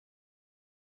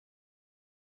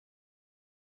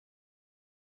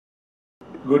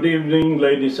Good evening,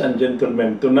 ladies and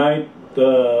gentlemen. Tonight,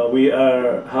 we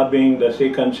are having the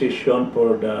second session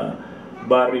for the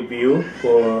bar review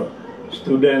for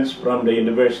students from the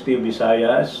University of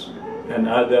Visayas and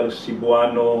other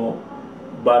Cebuano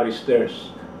barristers.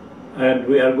 And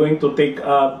we are going to take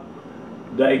up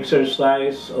the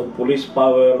exercise of police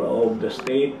power of the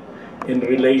state in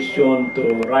relation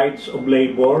to rights of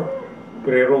labor,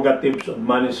 prerogatives of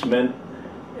management,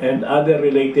 and other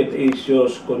related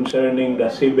issues concerning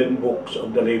the 7 books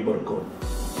of the Labor Code.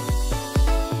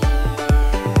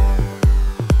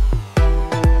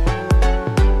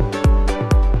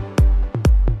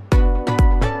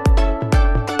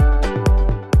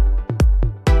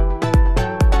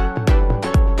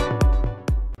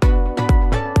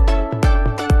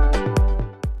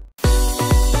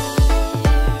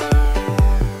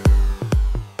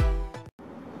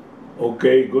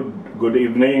 Okay, good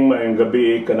evening, mayong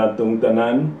gabi kanatong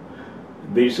tanan.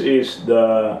 This is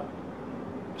the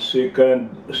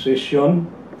second session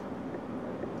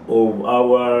of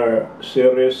our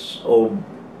series of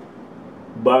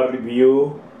bar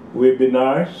review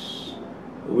webinars,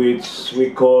 which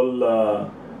we call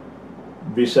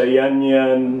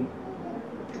Visayanian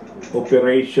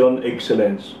Operation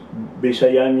Excellence,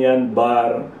 Visayanian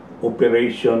Bar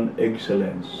Operation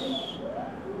Excellence.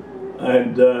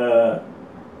 And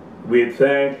we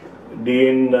thank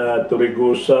Dean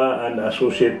Torregosa and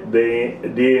Associate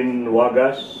Dean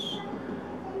Wagas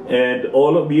and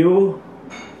all of you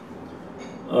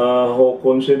who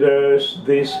considers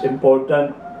this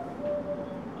important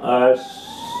as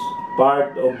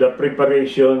part of the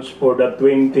preparations for the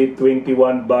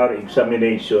 2021 bar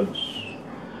examinations.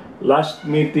 Last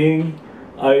meeting,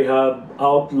 I have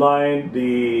outlined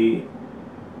the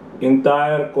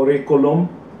entire curriculum,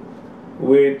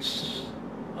 which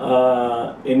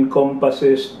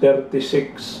encompasses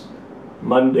 36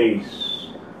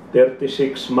 Mondays,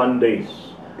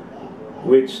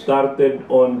 which started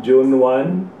on June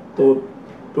 1 to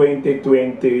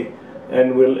 2020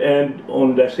 and will end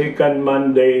on the second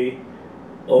Monday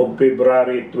of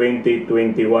February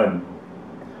 2021.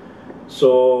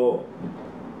 So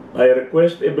I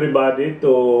request everybody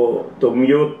to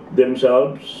mute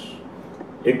themselves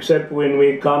except when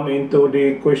we come into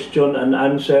the question and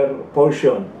answer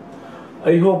portion.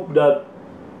 I hope that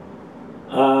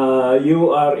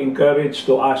you are encouraged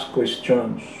to ask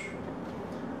questions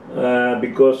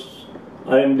because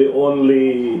I am the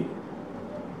only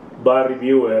bar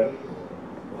reviewer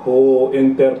who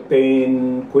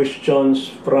entertain questions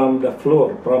from the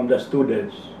floor, from the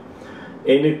students.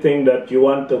 Anything that you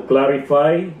want to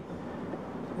clarify,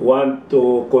 want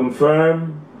to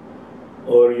confirm,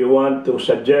 or you want to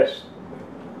suggest.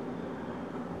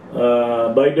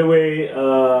 By the way,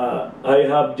 I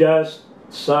have just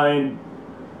signed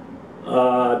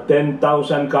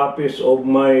 10,000 copies of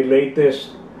my latest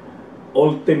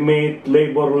Ultimate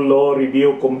Labor Law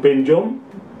Review Compendium,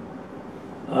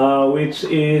 which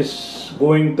is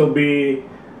going to be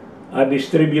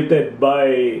distributed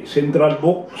by Central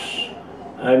Books.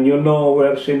 And you know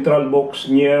where Central Books,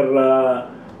 near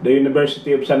the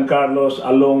University of San Carlos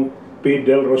along P.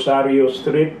 Del Rosario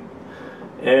Street.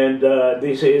 And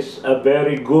this is a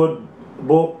very good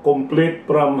book, complete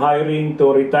from hiring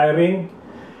to retiring.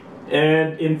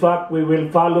 And in fact, we will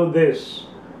follow this.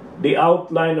 The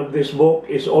outline of this book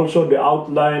is also the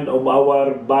outline of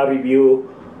our bar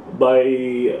review by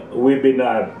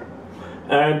webinar.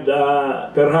 And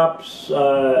perhaps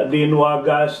Dean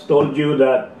Wagas told you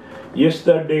that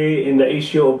yesterday in the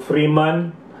issue of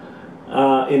Freeman,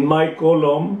 in my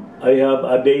column, I have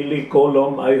a daily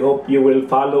column. I hope you will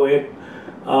follow it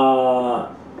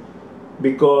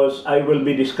because I will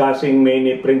be discussing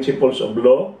many principles of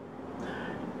law.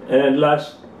 And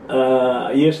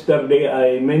yesterday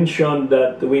I mentioned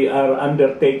that we are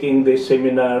undertaking this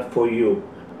seminar for you.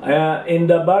 In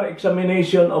the bar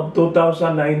examination of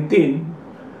 2019,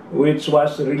 which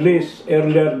was released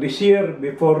earlier this year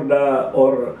before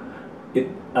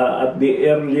at the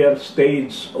earlier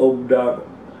stage of the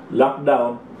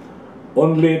lockdown,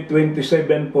 only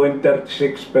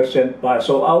 27.36% pass.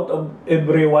 So out of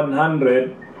every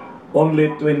 100, only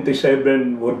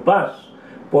 27 would pass.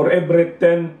 For every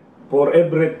 10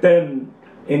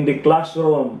 in the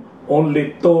classroom,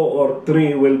 only 2 or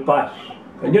 3 will pass.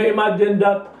 Can you imagine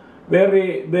that?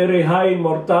 Very, very high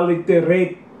mortality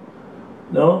rate.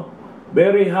 No?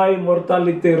 Very high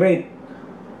mortality rate.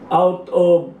 Out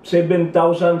of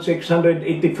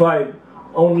 7,685,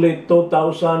 only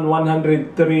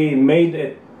 2,103 made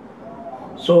it.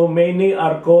 So many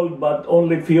are called, but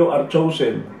only few are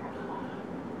chosen.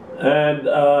 And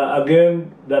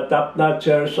again, the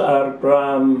top-notchers are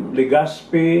from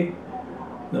Legazpi,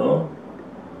 no?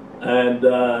 And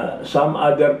some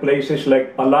other places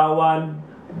like Palawan,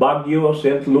 Baguio,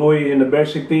 St. Louis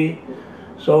University.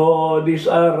 So these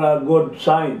are good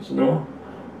signs, no?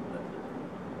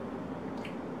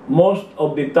 Most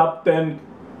of the top 10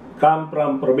 come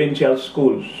from provincial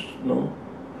schools, no?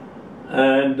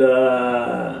 And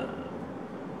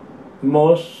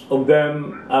most of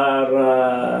them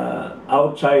are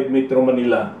outside Metro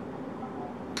Manila.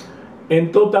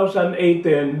 In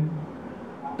 2018,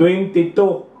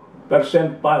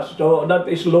 22% passed, so that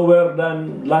is lower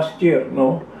than last year,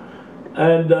 no?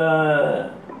 And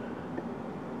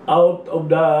out of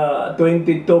the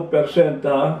 22%,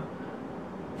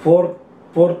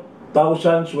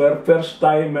 4,000 were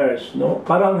first-timers, no?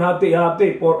 Parang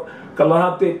hati-hati,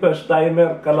 kalahati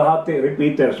first-timer, kalahati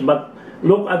repeaters. But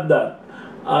look at that.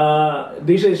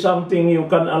 This is something you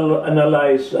can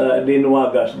analyze,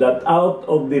 Dinuagas, that out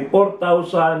of the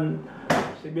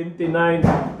 4,079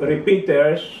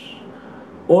 repeaters,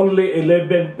 only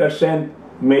 11%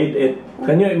 made it.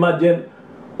 Can you imagine?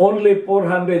 Only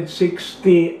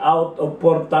 460 out of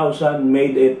 4,000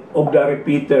 made it of the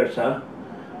repeaters, ha?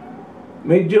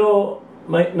 Medyo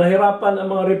nahirapan ang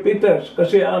mga repeaters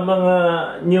kasi ang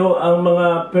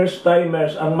mga first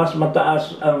timers ang mas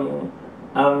mataas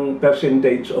ang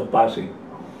percentage of passing.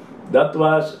 That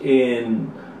was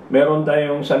meron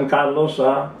tayong San Carlos,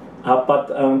 ha?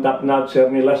 4 ang top notcher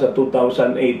nila sa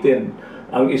 2018.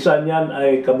 Ang isa niyan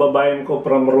ay kababayan ko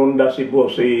from Ronda, Cebu,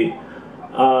 si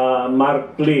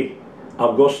Mark Lee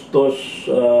Agustos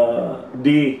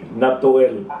D.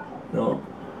 Natuel, no?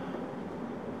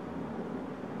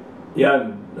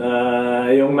 Yan,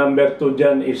 yung number 2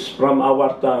 dyan is from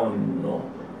our town, no?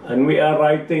 And we are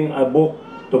writing a book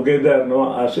together,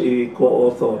 no, as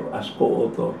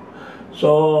co-author. So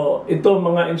ito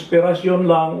mga inspirasyon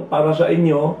lang para sa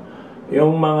inyo,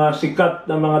 yung mga sikat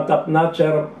na mga top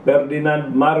notcher,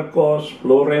 Ferdinand Marcos,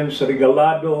 Florence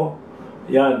Regalado,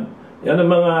 yan ang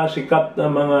mga sikat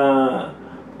na mga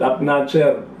top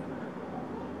notcher.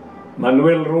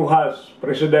 Manuel Rojas,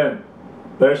 President,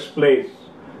 first place.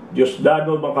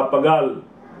 Diosdado Macapagal,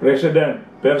 President,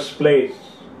 first place.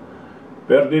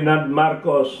 Ferdinand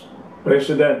Marcos,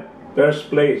 President,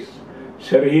 first place.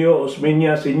 Sergio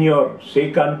Osmeña Sr.,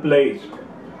 second place.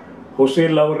 Jose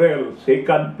Laurel,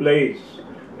 second place.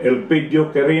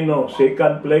 Elpidio Quirino,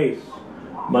 second place.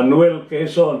 Manuel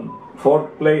Quezon,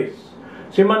 fourth place.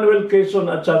 Si Manuel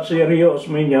Quezon at sa Sergio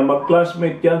Osmeña,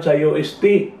 mag-classmate yan sa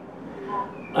UST.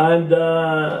 And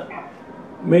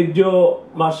medyo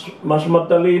mas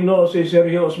matalino si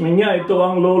Sergio Osmeña. Ito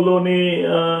ang lolo ni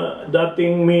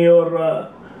dating Mayor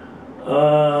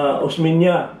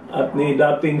Osmeña at ni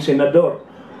dating Senador.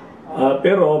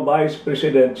 Pero Vice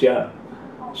President siya.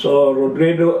 So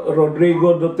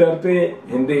Rodrigo Duterte,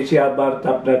 hindi siya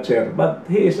top notcher, but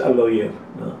he is a lawyer,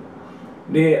 no?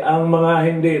 Ang mga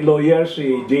hindi lawyer,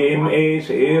 si GMA,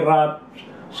 si IRAP,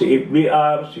 si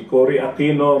FBR, si Cory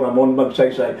Aquino, Ramon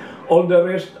Magsaysay, all the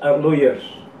rest are lawyers,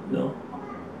 no?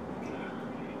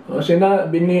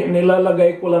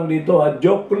 Nilalagay ko lang dito,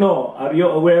 Jokno, are you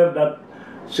aware that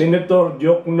Senator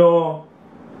Jokno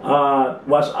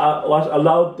was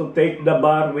allowed to take the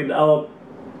bar without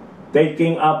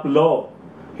taking up law?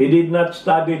 He did not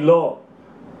study law.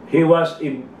 He was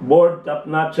a board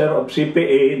top notcher of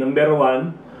CPA, number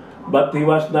 1, but he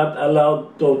was not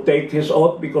allowed to take his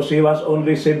oath because he was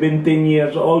only 17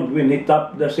 years old when he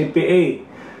topped the CPA.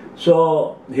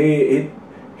 So he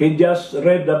just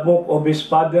read the book of his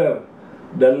father,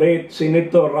 the late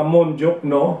Senator Ramon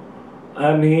Jokno,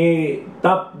 and he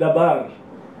topped the bar.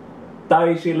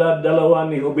 Tay sila dalawa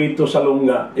ni Jovito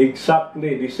Salonga,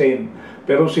 exactly the same.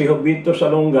 Pero si Jovito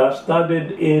Salonga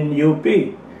studied in UP.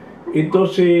 Ito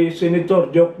si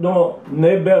Senator Jokno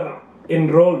never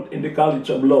enrolled in the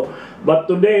College of Law. But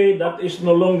today, that is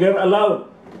no longer allowed.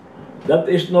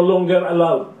 That is no longer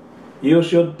allowed. You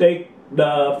should take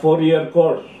the 4-year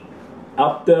course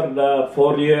after the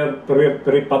 4-year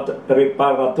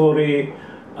preparatory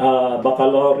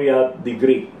baccalaureate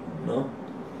degree, no?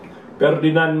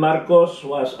 Ferdinand Marcos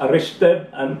was arrested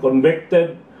and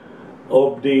convicted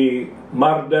of the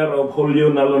murder of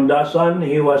Julio Nalondasan.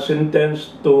 He was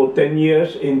sentenced to 10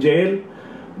 years in jail,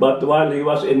 but while he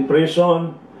was in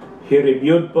prison, he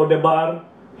reviewed for the bar,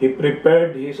 he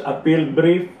prepared his appeal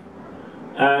brief,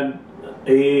 and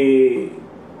he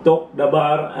took the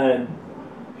bar, and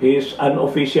his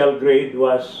unofficial grade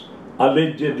was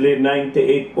allegedly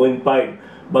 98.5,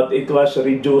 but it was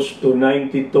reduced to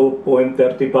 92.35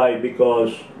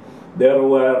 because there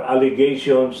were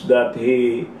allegations that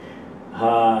he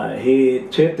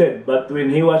cheated. But when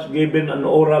he was given an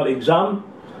oral exam,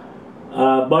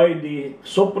 by the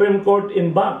Supreme Court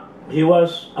in Bank. He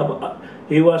was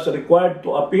required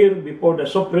to appear before the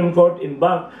Supreme Court in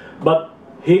Bank, but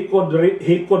he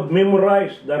could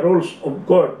memorize the rules of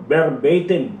court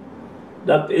verbatim.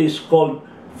 That is called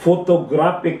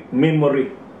photographic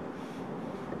memory.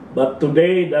 But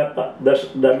today,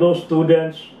 the law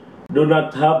students do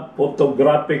not have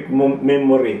photographic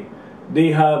memory.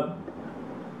 They have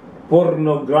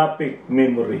pornographic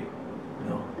memory.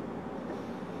 No.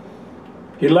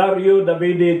 Hilario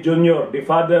Davide Jr., the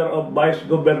father of Vice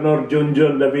Governor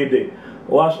Junjun Davide,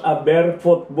 was a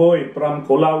barefoot boy from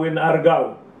Kulawin,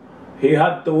 Argao. He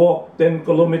had to walk 10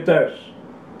 kilometers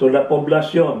to the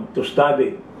Poblacion to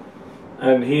study.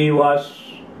 And he was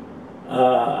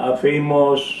a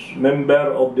famous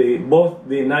member of both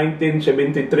the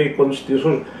 1973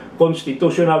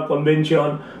 Constitutional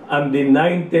Convention and the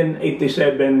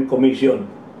 1987 Commission.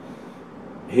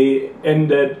 He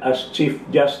ended as Chief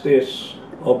Justice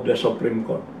of the Supreme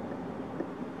Court.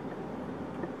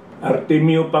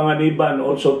 Artemio Panganiban,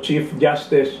 also Chief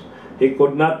Justice, he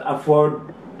could not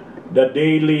afford the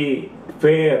daily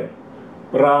fare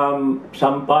from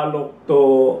Sampaloc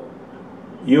to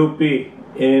UP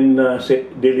in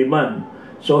Diliman.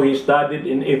 So he studied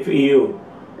in FEU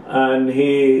and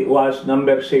he was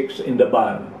number 6 in the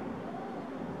bar.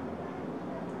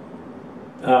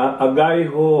 A guy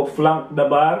who flunked the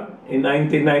bar in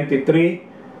 1993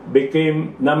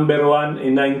 became number 1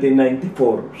 in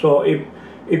 1994. So if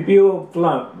you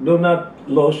flunk, do not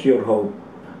lose your hope.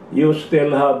 You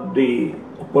still have the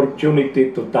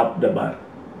opportunity to top the bar.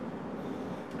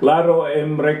 Claro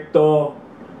M. Recto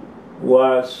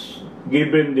was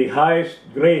given the highest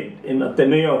grade in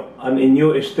Ateneo and in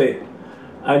USEC,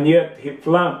 and yet he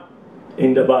flunked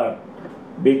in the bar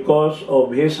because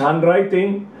of his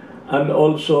handwriting and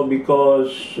also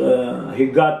because he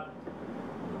got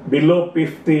below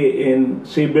 50 in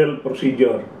civil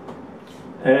procedure.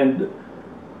 And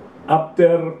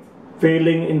after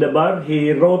failing in the bar,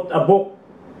 he wrote a book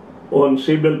on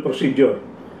civil procedure,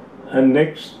 and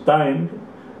next time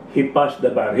he passed the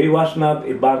bar. He was not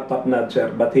a bar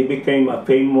top-notcher, but he became a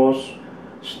famous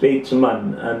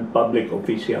statesman and public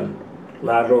official,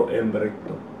 Claro M.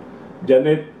 Recto.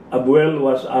 Janet Abuel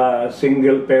was a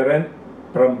single parent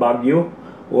from Baguio,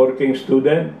 working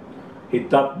student. He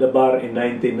topped the bar in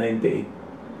 1998.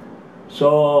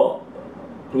 So,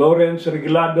 Florence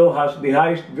Regalado has the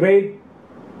highest grade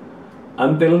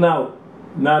until now,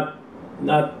 not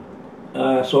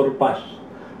surpassed.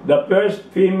 The first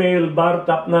female bar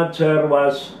top-notcher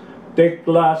was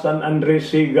Tekla San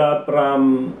Andres Siga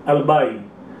from Albay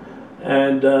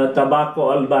and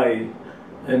Tabaco Albay,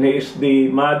 and he is the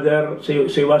mother.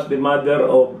 She was the mother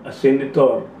of a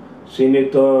Senator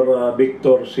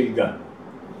Victor Siga.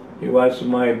 He was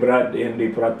my brother in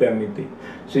the fraternity.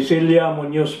 Cecilia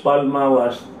Munoz Palma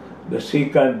was the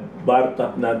second bar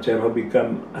top-notcher who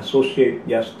became Associate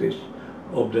Justice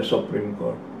of the Supreme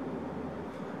Court.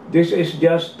 This is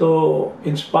just to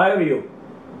inspire you.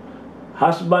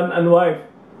 Husband and wife,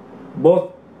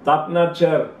 both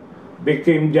top-notcher,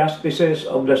 became justices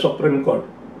of the Supreme Court.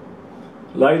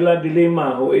 Laila de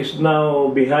Lima, who is now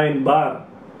behind bar,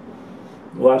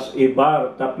 was a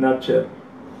bar top-notcher.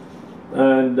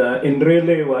 And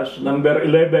Enrile was number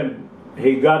 11.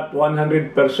 He got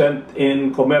 100%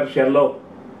 in commercial law.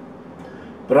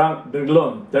 Frank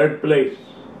Drilon, 3rd place.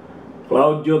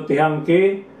 Claudio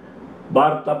Tihanque,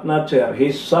 bar top-notcher.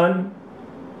 His son,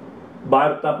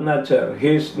 bar top-notcher.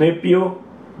 His nephew,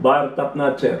 bar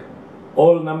top-notcher.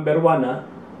 All number 1,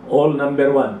 all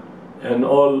number 1. And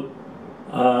all,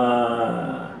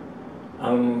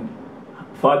 ang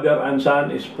father and son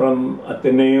is from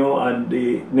Ateneo and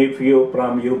the nephew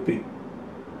from UP.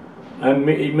 And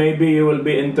maybe you will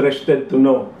be interested to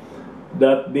know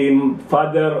that the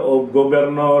father of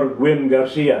Governor Gwen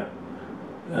Garcia,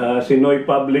 Sinoy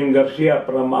Pabling Garcia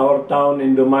from our town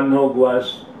in Dumanhog,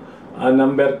 was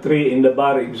number 3 in the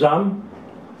bar exam.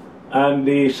 And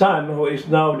the son, who is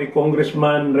now the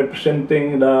congressman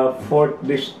representing the 3rd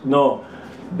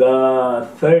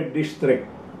district,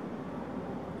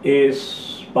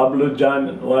 is Pablo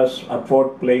Jan, was a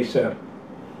 4th placer.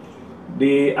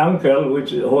 The uncle,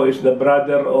 who is the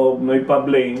brother of Noy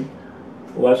Pabling,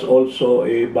 was also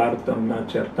a bar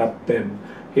top-notcher, top 10.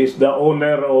 He's the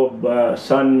owner of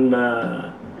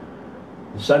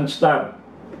Sunstar,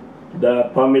 the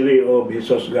family of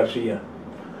Jesus Garcia.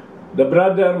 The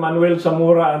brother Manuel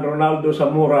Zamora and Ronaldo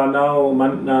Zamora, now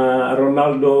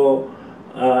Ronaldo,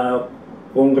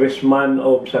 congressman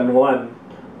of San Juan,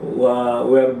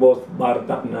 were both bar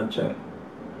top-notcher.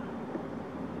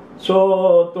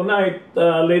 So tonight,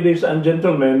 ladies and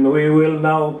gentlemen, we will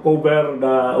now cover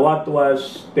what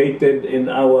was stated in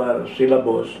our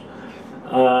syllabus,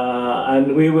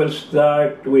 and we will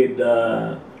start with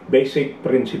basic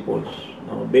principles.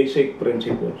 Basic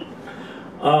principles.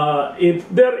 If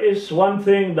there is one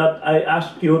thing that I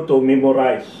ask you to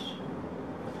memorize,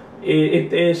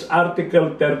 it is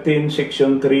Article 13,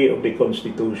 Section 3 of the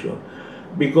Constitution.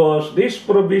 Because this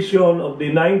provision of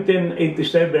the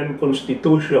 1987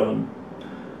 Constitution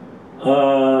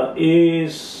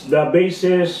is the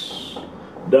basis,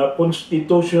 the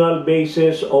constitutional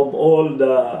basis of all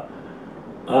the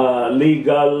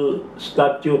legal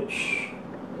statutes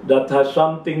that has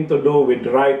something to do with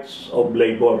rights of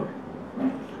labor.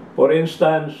 For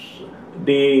instance,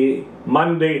 the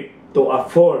mandate to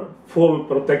afford full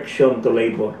protection to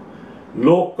labor,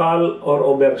 local or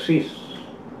overseas.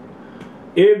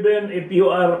 Even if you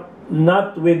are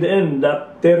not within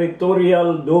the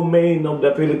territorial domain of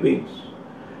the Philippines,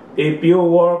 if you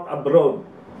work abroad,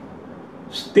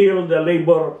 still the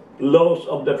labor laws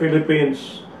of the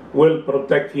Philippines will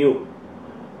protect you,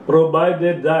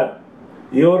 provided that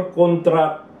your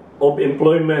contract of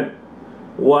employment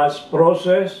was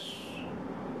processed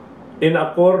in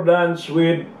accordance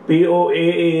with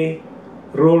POAA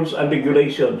rules and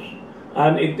regulations,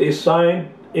 and it is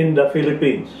signed in the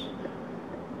Philippines,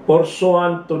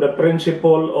 pursuant to the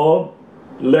principle of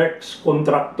lex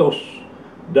contractus,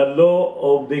 the law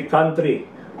of the country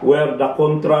where the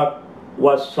contract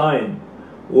was signed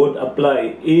would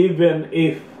apply even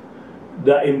if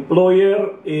the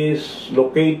employer is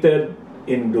located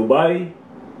in Dubai,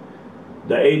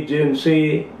 the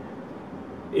agency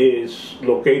is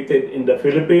located in the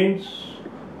Philippines,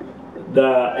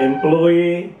 the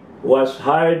employee was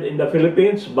hired in the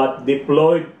Philippines but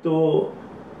deployed to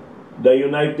the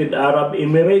United Arab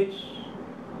Emirates.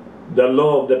 The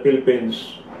law of the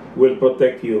Philippines will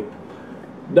protect you.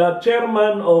 The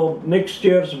chairman of next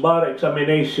year's bar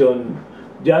examination,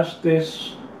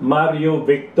 Justice Mario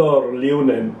Victor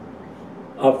Leonen,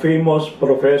 a famous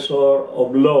professor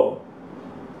of law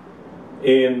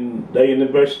in the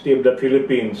University of the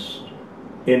Philippines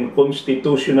in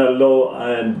constitutional law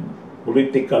and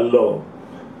political law,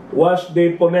 was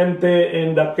the ponente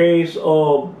in the case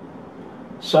of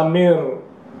Samir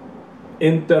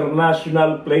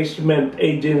International Placement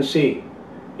Agency,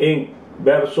 Inc.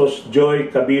 versus Joy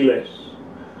Cabiles.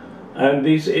 And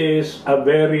this is a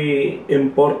very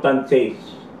important case.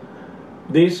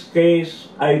 This case,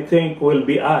 I think, will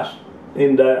be asked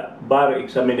in the bar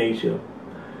examination.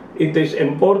 It is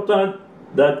important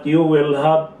that you will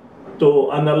have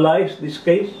to analyze this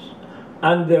case,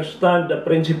 understand the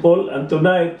principle, and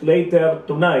later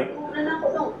tonight,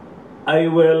 I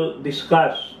will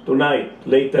discuss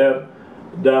later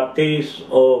the case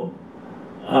of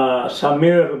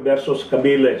Samir versus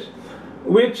Cabiles,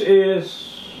 which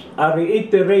is a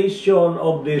reiteration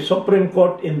of the Supreme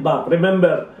Court in Bank.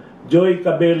 Remember, Joy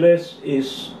Cabiles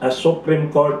is a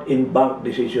Supreme Court in Bank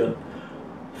decision.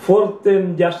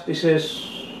 14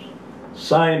 justices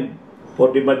signed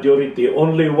for the majority,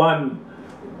 only one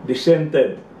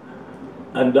dissented,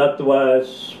 and that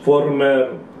was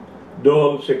former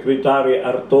Dole Secretary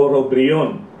Arturo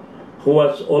Brion, who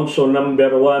was also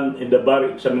 #1 in the bar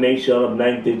examination of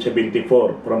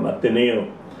 1974 from Ateneo.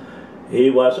 He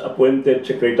was appointed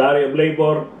Secretary of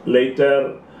Labor,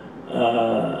 later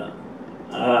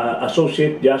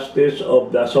Associate Justice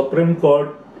of the Supreme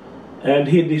Court, and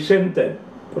he dissented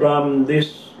from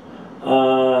this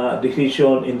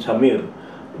decision in Samir.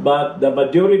 But the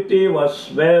majority was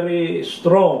very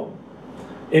strong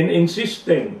in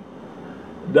insisting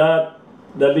that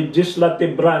the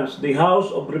legislative branch, the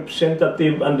House of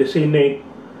Representatives and the Senate,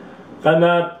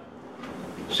 cannot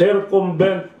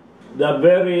circumvent the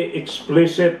very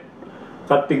explicit,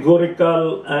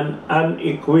 categorical, and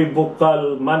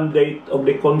unequivocal mandate of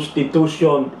the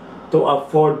Constitution to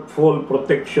afford full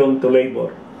protection to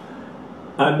labor.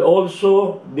 And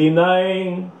also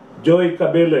denying Joy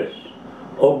Cabiles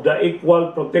of the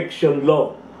equal protection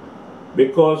law,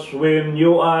 because when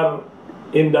you are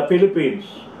in the Philippines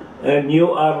and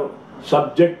you are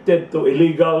subjected to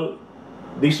illegal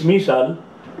dismissal,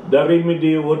 the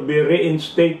remedy would be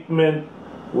reinstatement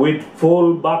with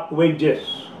full back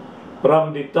wages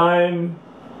from the time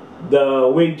the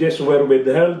wages were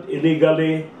withheld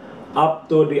illegally up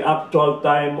to the actual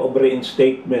time of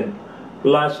reinstatement,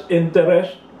 plus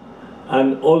interest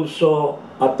and also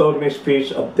attorney's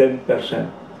fees of 10%.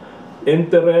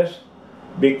 Interest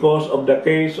because of the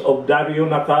case of Dario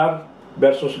Nacar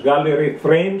versus Gallery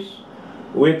Frames,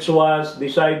 which was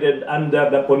decided under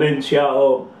the ponencia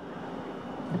of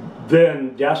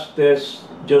then Justice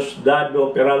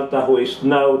Diosdado Peralta, who is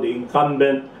now the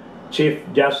incumbent Chief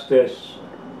Justice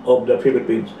of the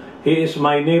Philippines. He is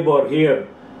my neighbor here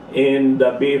in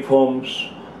the BF Homes,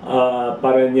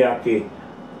 Parañaque,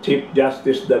 Chief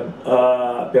Justice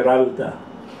Peralta.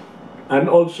 And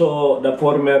also the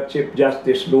former Chief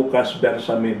Justice Lucas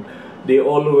Bersamin. They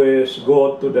always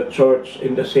go to the church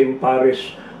in the same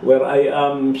parish where I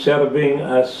am serving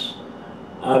as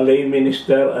a lay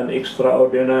minister, an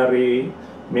extraordinary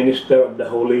minister of the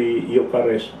Holy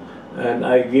Eucharist. And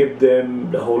I give them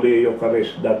the Holy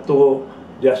Eucharist, the two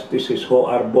justices who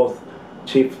are both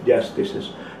Chief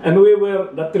Justices. And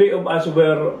the three of us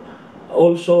were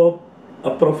also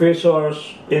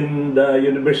professors in the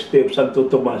University of Santo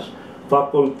Tomas,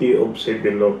 Faculty of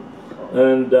Civil Law.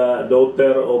 And the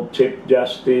daughter of Chief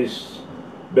Justice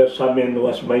Bersamin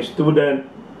was my student.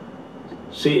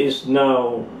 She is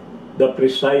now the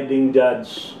presiding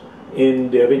judge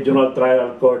in the Regional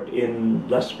Trial Court in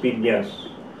Las Piñas.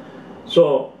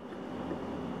 So,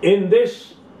 in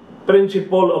this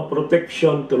principle of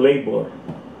protection to labor,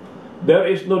 there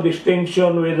is no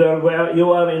distinction whether where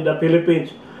you are in the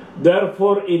Philippines.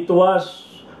 Therefore, it was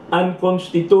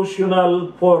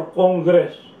unconstitutional for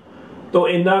Congress to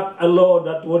enact a law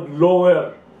that would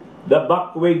lower the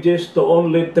back wages to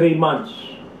only 3 months.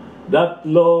 That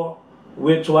law,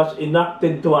 which was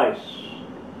enacted twice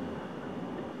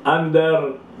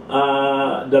under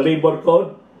the Labor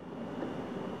Code,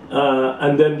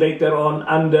 and then later on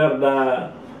under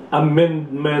the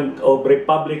amendment of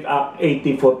Republic Act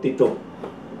 8042.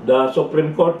 The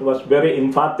Supreme Court was very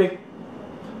emphatic,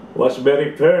 was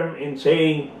very firm in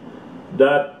saying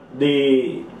that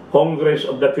the Congress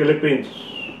of the Philippines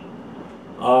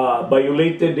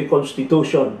violated the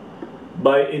Constitution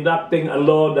by enacting a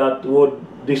law that would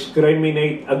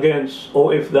discriminate against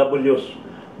OFWs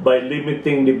by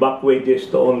limiting the back wages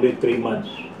to only 3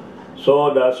 months.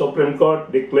 So the Supreme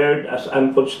Court declared as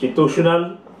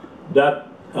unconstitutional that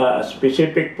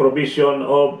specific provision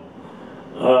of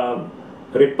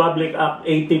Republic Act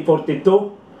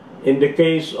 8042 in the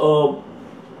case of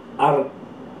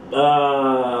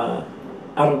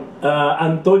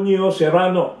Antonio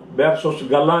Serrano versus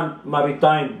Galant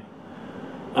Maritime,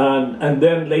 and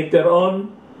then later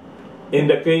on in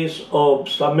the case of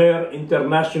Samer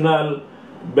International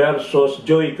versus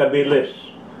Joy Cabiles,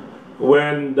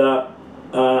 when the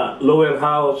lower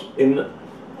house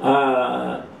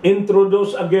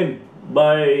introduced again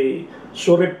by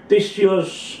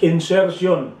surreptitious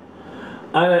insertion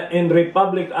in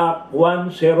Republic Act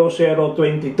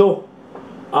 10022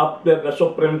 after the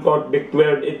Supreme Court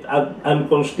declared it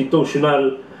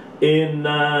unconstitutional in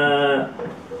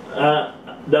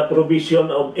the provision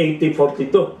of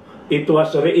 8042. It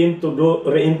was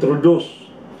reintroduced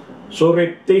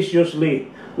surreptitiously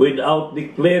without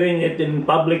declaring it in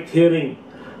public hearing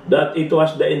that it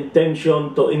was the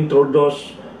intention to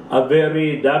introduce a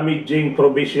very damaging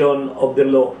provision of the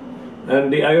law.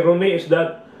 And the irony is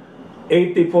that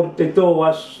 8042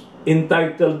 was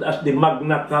entitled as the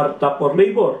Magna Carta for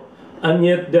labor, and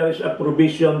yet there is a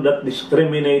provision that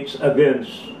discriminates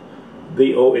against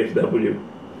the OFW.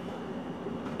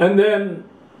 And then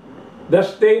the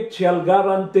state shall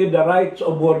guarantee the rights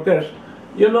of workers.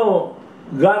 You know,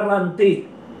 guarantee.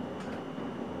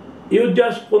 You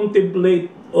just contemplate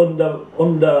on the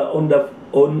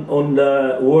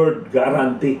word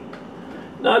guarantee.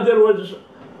 In other words,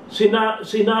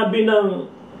 sinabi ng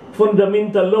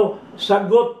fundamental law,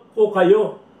 sagot ko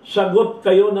kayo, sagot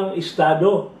kayo ng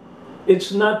Estado.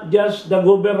 It's not just the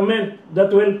government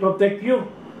that will protect you.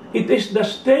 It is the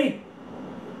state.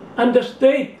 And the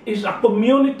state is a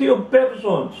community of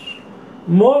persons,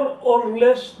 more or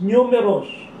less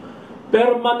numerous,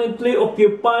 permanently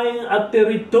occupying a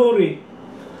territory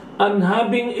and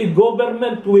having a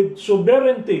government with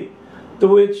sovereignty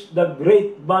to which the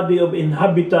great body of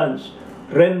inhabitants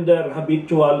render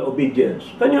habitual obedience.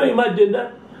 Can you imagine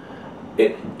that?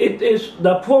 It is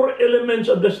the four elements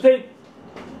of the state: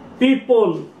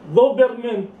 people,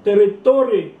 government,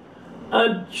 territory,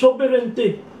 and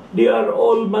sovereignty. They are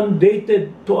all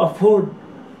mandated to afford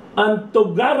and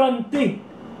to guarantee,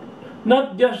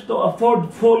 not just to afford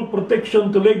full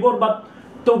protection to labor, but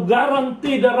to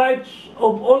guarantee the rights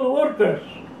of all workers.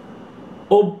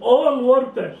 Of all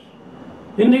workers.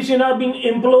 Hindi sinabing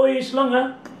employees lang,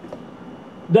 ha?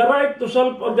 The right to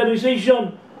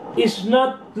self-organization is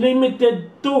not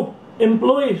limited to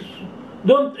employees.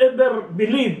 Don't ever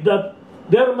believe that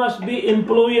there must be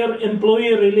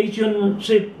employer-employee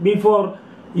relationship before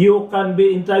you can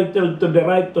be entitled to the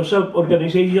right to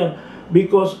self-organization,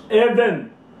 because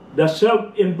even the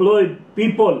self-employed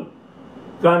people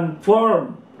can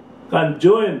form, can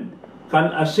join,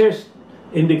 can assist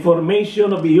in the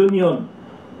formation of a union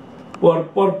for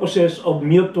purposes of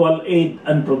mutual aid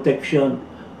and protection,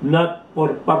 not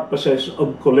for purposes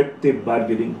of collective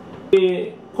bargaining.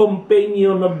 The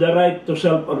companion of the right to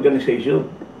self-organization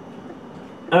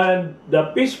and the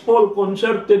peaceful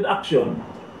concerted action,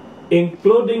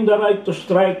 including the right to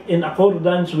strike in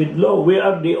accordance with law. We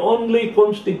are the only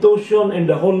constitution in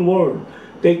the whole world.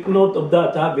 Take note of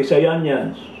that, ha,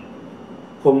 Visayanyans.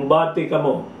 Kumbati ka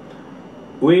mo.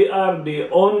 We are the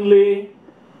only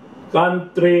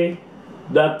country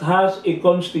that has a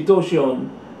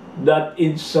constitution that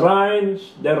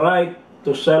enshrines the right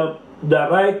to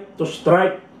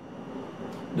strike.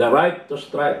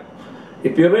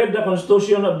 If you read the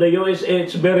Constitution of the USA,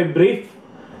 it's very brief,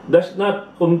 does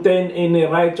not contain any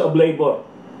rights of labor.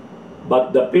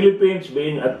 But the Philippines,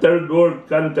 being a third world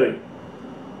country,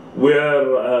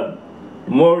 where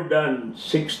more than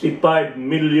 65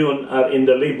 million are in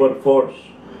the labor force,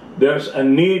 there's a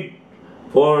need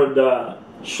for the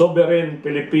sovereign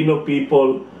Filipino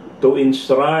people to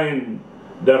enshrine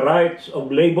the rights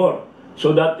of labor,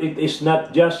 so that it is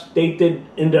not just stated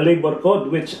in the labor code,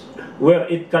 where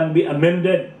it can be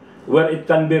amended, where it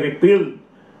can be repealed,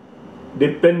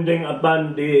 depending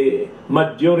upon the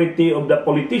majority of the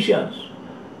politicians.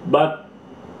 But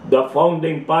the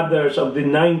founding fathers of the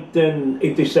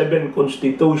 1987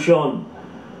 Constitution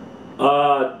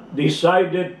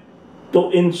decided to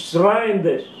enshrine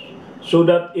this, so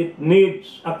that it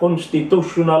needs a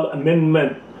constitutional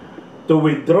amendment to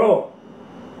withdraw,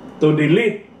 to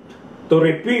delete, to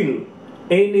repeal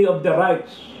any of the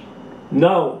rights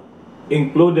now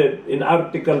included in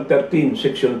Article 13,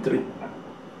 Section 3,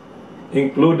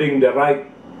 including the right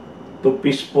to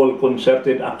peaceful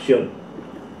concerted action,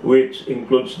 which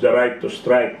includes the right to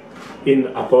strike in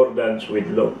accordance with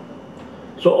law.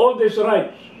 So all these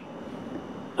rights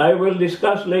I will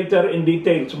discuss later in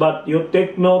details, but you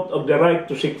take note of the right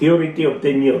to security of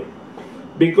tenure,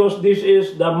 because this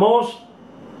is the most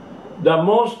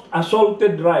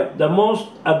assaulted right, the most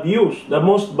abused, the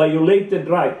most violated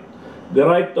right, the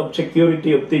right of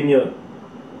security of tenure.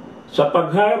 Sa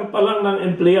pag-hire pa lang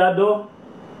ng empleyado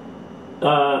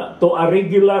to a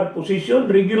regular position,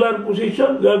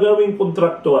 gagawing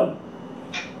contractual.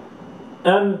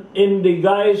 And in the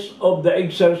guise of the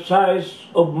exercise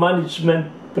of management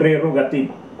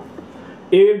prerogative.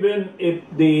 Even if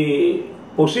the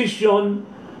position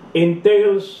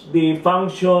entails the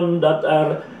function that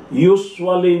are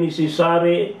usually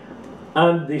necessary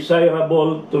and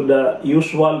desirable to the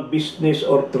usual business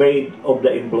or trade of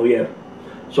the employer.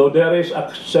 So there is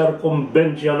a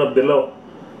circumvention of the law,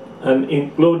 and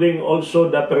including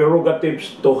also the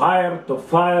prerogatives to hire, to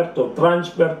fire, to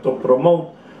transfer, to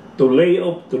promote, to lay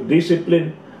off, to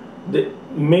discipline.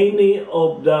 Many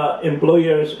of the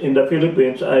employers in the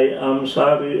Philippines, I am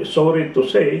sorry to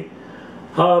say,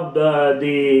 have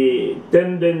the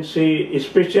tendency,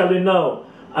 especially now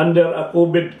under a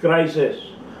COVID crisis,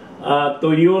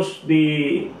 to use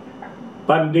the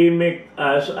pandemic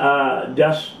as a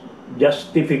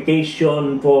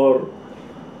justification for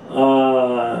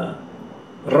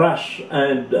rash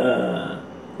and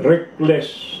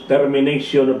reckless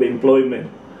termination of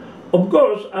employment. Of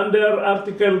course, under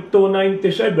Article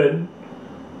 297,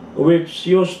 which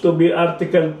used to be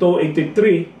Article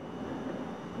 283,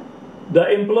 the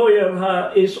employer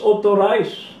is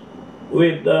authorized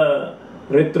with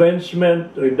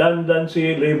retrenchment,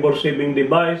 redundancy, labor-saving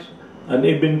device, and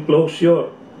even closure.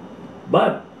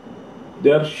 But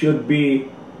there should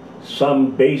be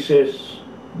some basis,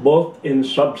 both in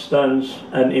substance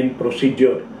and in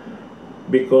procedure,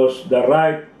 because the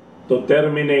right to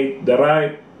terminate, the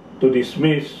right to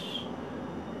dismiss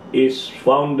is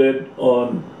founded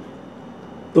on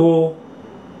two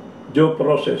due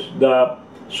process, the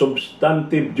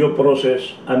substantive due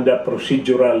process and the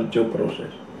procedural due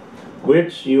process,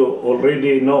 which you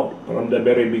already know from the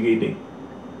very beginning.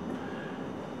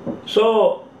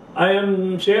 So I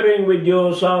am sharing with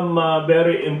you some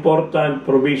very important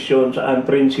provisions and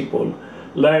principles,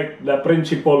 like the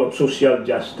principle of social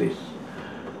justice.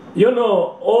 You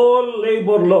know, all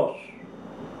labor laws,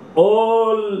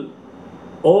 all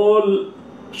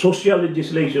social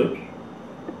legislations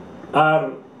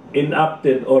are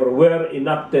enacted or were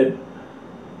enacted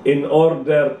in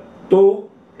order to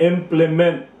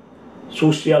implement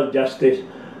social justice.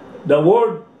 The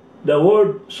word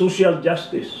social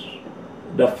justice,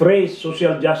 the phrase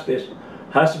social justice,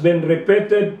 has been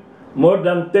repeated more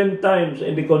than 10 times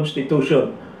in the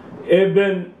Constitution,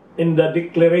 even in the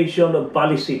Declaration of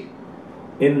Policy,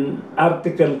 in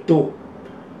Article 2,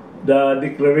 the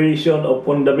Declaration of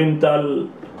Fundamental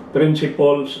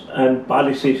Principles and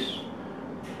Policies.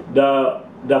 The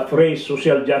the phrase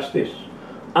social justice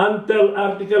until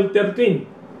Article 13.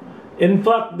 In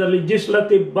fact, the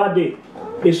legislative body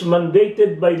is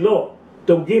mandated by law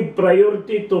to give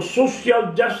priority to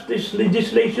social justice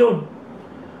legislation.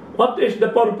 What is the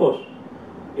purpose?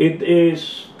 It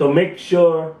is to make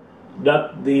sure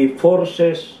that the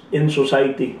forces in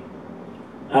society,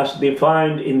 as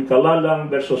defined in Kalalang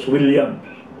versus Williams,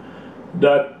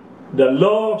 that the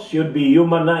law should be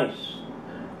humanized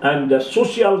and the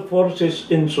social forces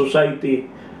in society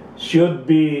should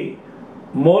be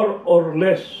more or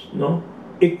less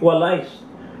equalized.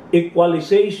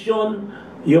 Equalization,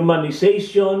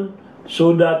 humanization,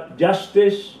 so that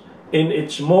justice in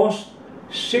its most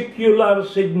secular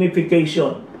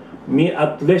signification may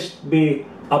at least be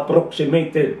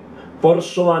approximated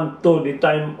pursuant to the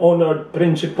time-honored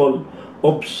principle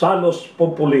of salus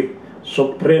populi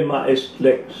suprema est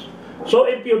lex. So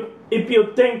if you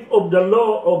think of the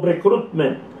law of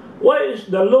recruitment, why is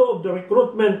the law of the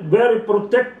recruitment very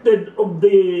protected of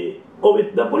the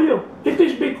OFW? It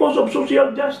is because of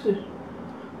social justice.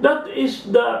 That is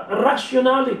the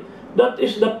rationality, that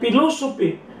is the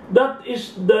philosophy, that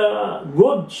is the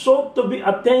good sought to be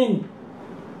attained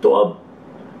to,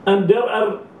 and there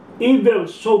are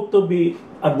evils sought to be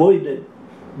avoided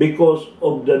because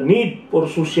of the need for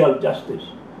social justice.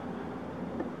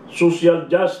 Social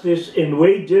justice in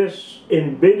wages,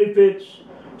 in benefits,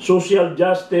 social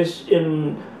justice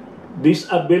in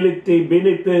disability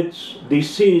benefits,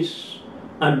 disease,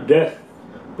 and death,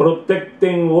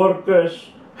 protecting workers'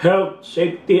 health,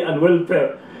 safety, and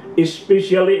welfare,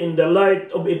 especially in the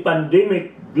light of a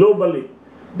pandemic globally.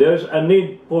 There's a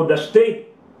need for the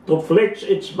state to flex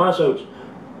its muscles.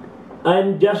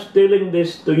 I'm just telling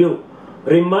this to you,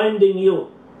 reminding you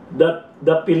that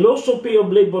the philosophy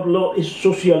of labor law is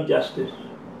social justice.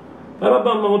 Para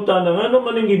bang mangutanang, ano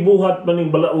maning ibuhat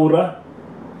maning balaura?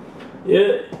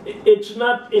 It's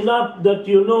not enough that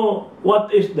you know what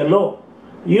is the law.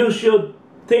 You should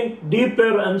think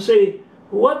deeper and say,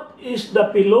 what is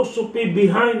the philosophy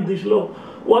behind this law?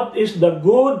 What is the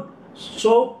good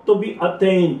sought to be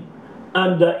attained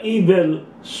and the evil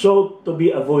sought to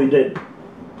be avoided?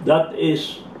 That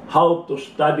is how to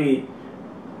study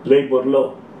labor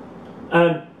law.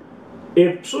 And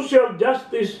if social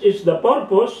justice is the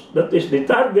purpose, that is the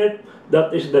target,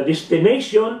 that is the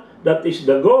destination, that is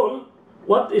the goal,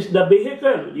 what is the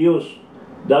vehicle used?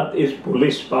 That is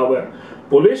police power.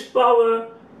 Police power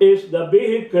is the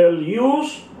vehicle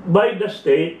used by the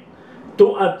state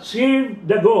to achieve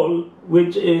the goal,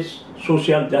 which is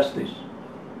social justice.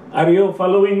 Are you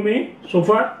following me so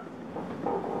far?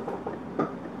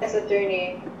 Yes,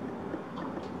 attorney.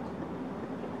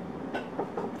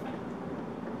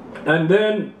 And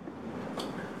then,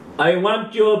 I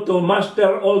want you to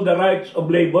master all the rights of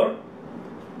labor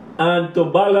and to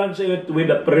balance it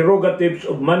with the prerogatives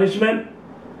of management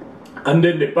and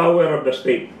then the power of the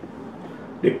state.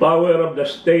 The power of the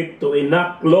state to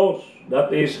enact laws,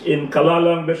 that is in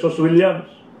Kalalang versus Williams.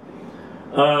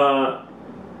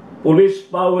 Police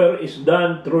power is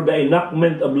done through the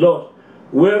enactment of laws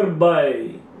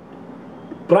whereby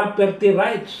property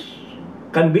rights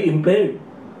can be impaired.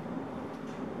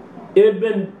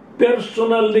 Even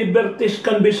personal liberties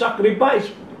can be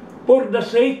sacrificed for the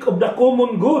sake of the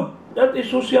common good. That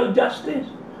is social justice.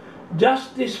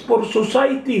 Justice for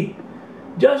society.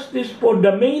 Justice for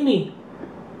the many.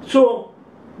 So,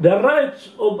 the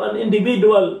rights of an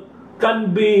individual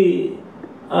can be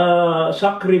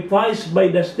sacrificed by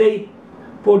the state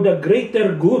for the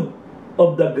greater good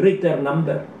of the greater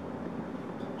number.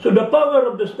 So, the power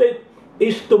of the state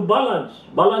is to balance.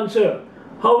 Balancer.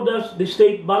 How does the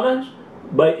state balance?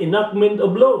 By enactment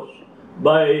of laws,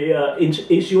 by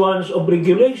issuance of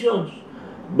regulations,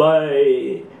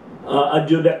 by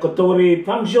adjudicatory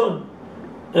function,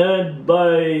 and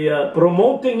by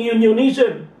promoting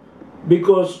unionism,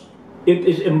 because it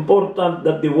is important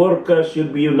that the workers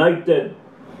should be united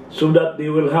so that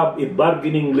they will have a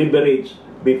bargaining leverage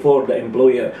before the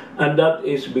employer. And that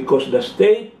is because the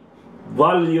state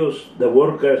values the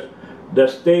workers. The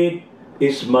state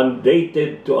is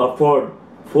mandated to afford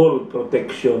full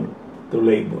protection to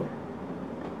labor.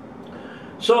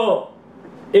 So,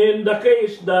 in the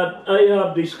case that I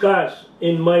have discussed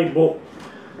in my book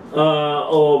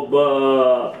of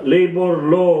labor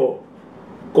law,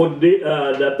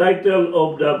 the title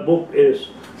of the book is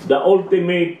The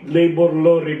Ultimate Labor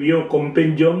Law Review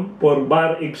Compendium for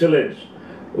Bar Excellence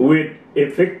with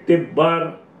Effective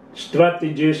Bar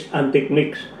Strategies and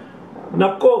Techniques.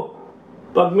 Nako,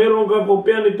 pag meron ka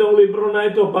kopya nitong libro na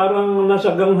ito, parang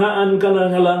nasa ganghaan ka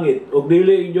na sa langit. O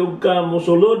dili yung ka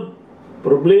musulod,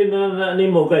 problema na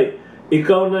nimo kay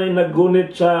ikaw na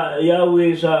naggunit sa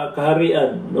yawi sa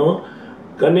kaharian, no?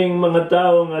 Kaning mga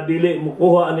tao nga dili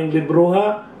mukuha aning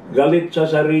libruha, galit sa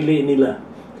sarili nila.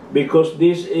 Because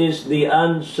this is the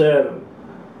answer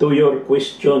to your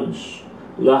questions.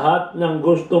 Lahat ng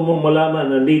gusto mong malaman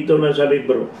nandito na sa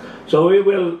libro. So we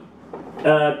will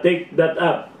take that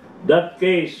up. That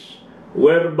case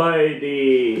whereby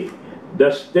the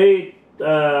state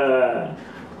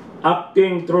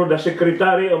acting through the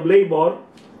Secretary of Labor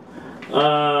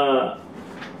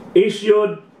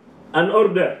issued an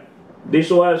order.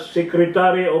 This was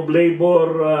Secretary of Labor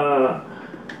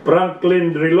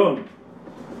Franklin Drilon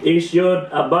issued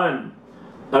a ban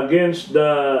against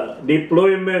the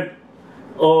deployment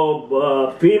of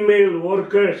female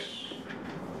workers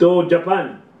to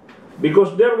Japan,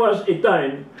 because there was a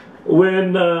time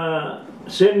when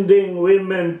sending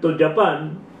women to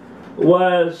Japan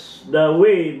was the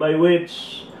way by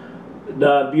which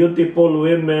the beautiful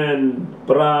women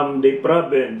from the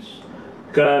province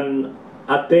can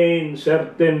attain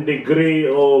certain degree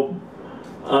of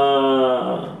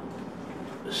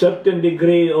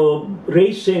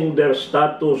raising their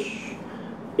status,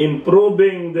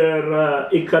 improving their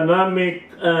economic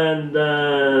and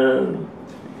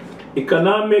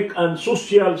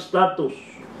social status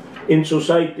in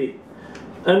society.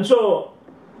 And so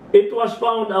it was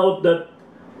found out that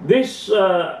this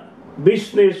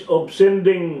business of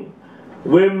sending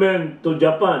women to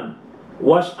Japan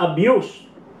was abused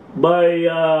by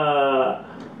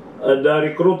the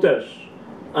recruiters,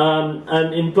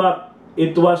 and in fact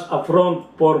it was a front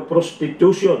for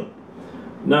prostitution,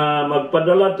 na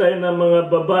magpadala tayo ng mga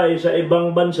babae sa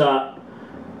ibang bansa,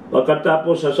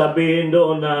 pagkatapos sasabihin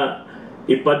doon na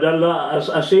ipadala as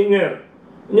a singer,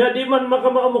 nya di man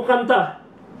makamao mo kanta,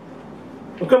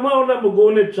 makamao na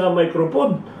mugunit sa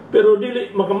microphone, pero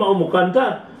dili makamao mo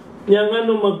kanta, nya nga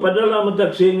nung magpadala mo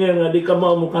tag singer nga di ka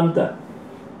mao mo kanta.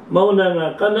 Mauna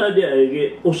nga kana di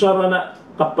ay usara na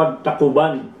kapag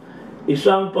takuban,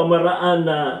 isang pamaraan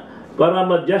na para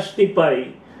ma-justify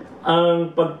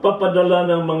ang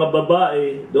pagpapadala ng mga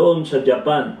babae doon sa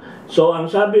Japan. So ang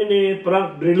sabi ni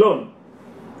Frank Drilon,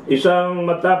 isang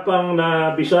matapang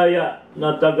na Bisaya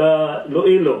na taga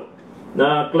Iloilo,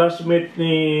 na classmate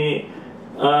ni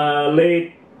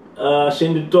late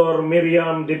Senator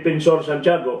Miriam Defensor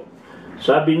Santiago,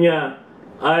 sabi niya,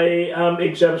 I am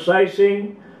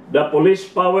exercising the police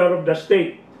power of the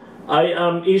state. I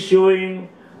am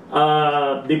issuing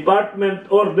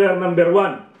Department Order number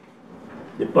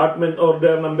 1. Department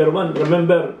Order number 1.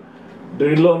 Remember,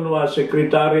 Drilon was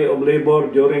Secretary of Labor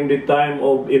during the time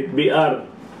of FBR,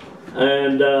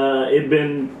 and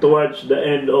even towards the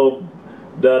end of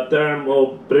the term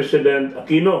of President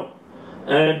Aquino.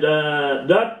 And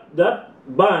that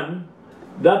ban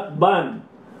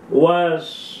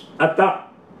was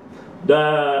attacked.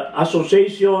 The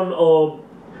Association of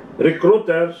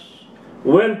Recruiters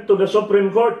went to the Supreme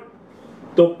Court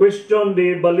to question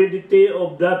the validity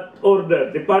of that order,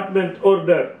 department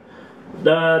order,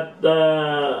 that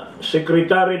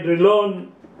Secretary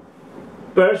Drilon,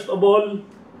 first of all,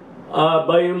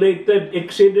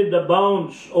 exceeded the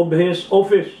bounds of his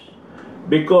office,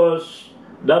 because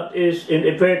that is in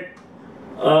effect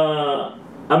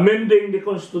amending the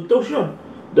Constitution.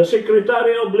 The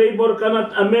Secretary of Labor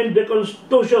cannot amend the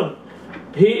Constitution.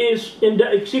 He is in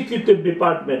the executive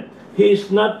department. He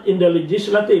is not in the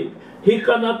legislative. He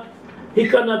cannot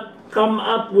come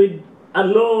up with a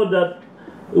law that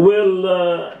will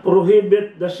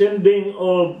prohibit the sending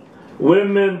of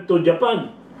women to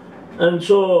Japan. And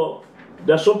so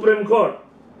the Supreme Court,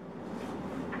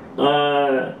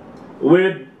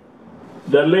 with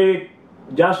the late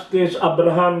Justice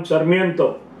Abraham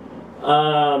Sarmiento,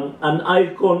 an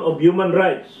icon of human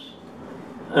rights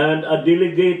and a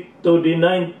delegate to the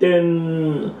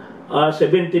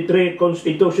 1973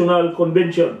 Constitutional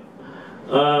Convention,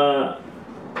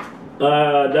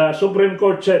 the Supreme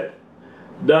Court said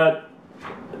that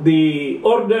the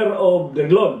order of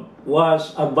Drilon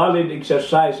was a valid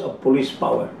exercise of police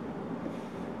power.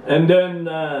 And then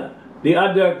the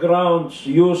other grounds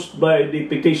used by the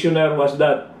petitioner was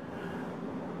that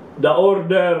the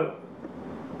order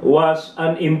was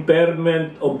an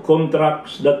impairment of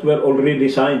contracts that were already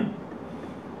signed.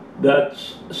 That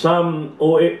some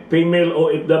female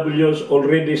OFWs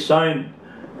already signed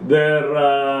their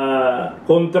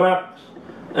contracts,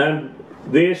 and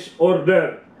this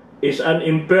order is an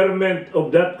impairment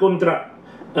of that contract,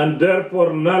 and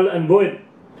therefore null and void,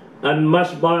 and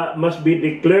must be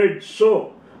declared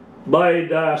so by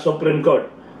the Supreme Court.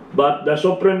 But the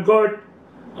Supreme Court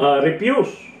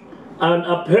refused and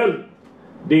upheld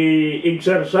the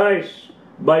exercise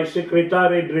by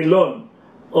Secretary Drilon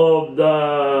of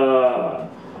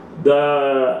the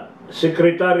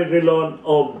Secretary Rilon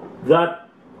of that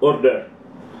order.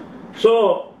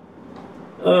 So,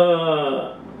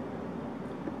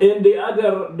 and the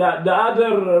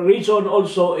other reason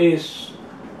also is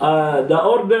the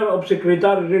order of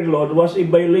Secretary Rilon was a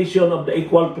violation of the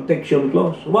Equal Protection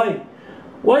Clause. Why?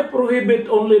 Why prohibit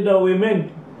only the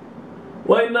women?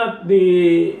 Why not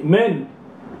the men?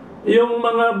 Yung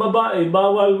mga babae,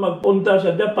 bawal magpunta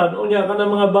sa Japan. Unya ka ng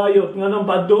mga bayot, nga nang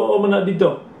paduo mo na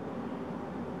dito.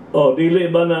 O, dili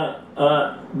ba na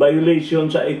violation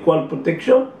sa equal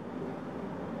protection?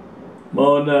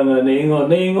 Mao na nga,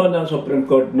 niingon ang Supreme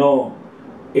Court, no.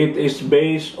 It is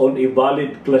based on a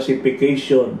valid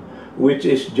classification which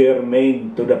is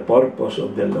germane to the purpose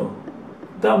of the law.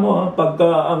 Tama,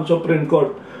 pagka ang Supreme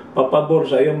Court papabor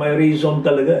sa iyo, may reason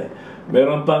talaga.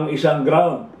 Meron pang isang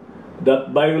ground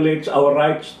that violates our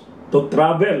rights to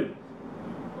travel.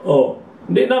 Oh,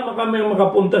 hindi naman kami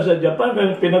makapunta sa Japan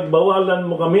kaya pinagbawalan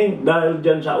mo kami dahil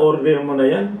dyan sa order mo na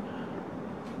yan.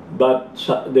 But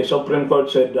the Supreme Court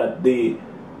said that the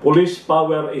police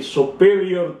power is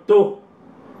superior to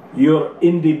your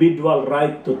individual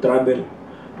right to travel.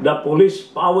 The police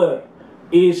power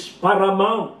is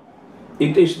paramount.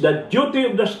 It is the duty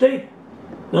of the state.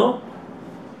 No?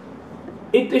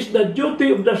 It is the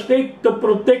duty of the state to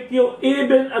protect you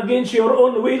even against your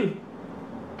own will.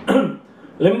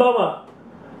 Limbawa,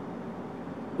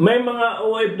 may mga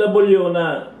OFW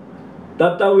na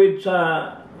tatawid sa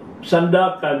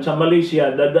Sandakan, sa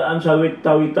Malaysia, dadaan sa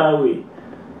Tawi-Tawi,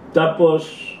 tapos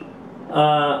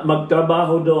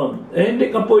magtrabaho doon.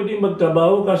 Hindi ka pwedeng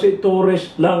magtrabaho kasi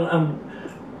tourist lang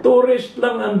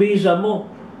ang visa mo.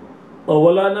 O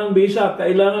wala nang visa,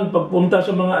 kailangan pagpunta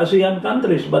sa mga ASEAN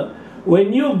countries. But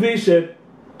when you visit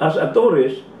as a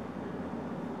tourist,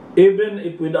 even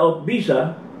if without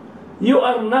visa, you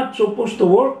are not supposed to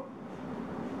work.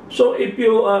 So if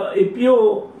you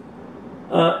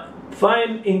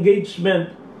find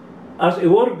engagement as a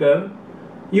worker,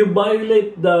 you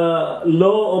violate the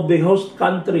law of the host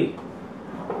country,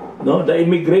 no, the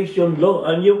immigration law,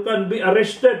 and you can be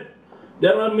arrested.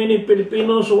 There are many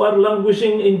Filipinos who are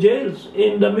languishing in jails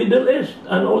in the Middle East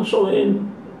and also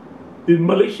in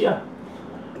Malaysia.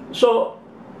 So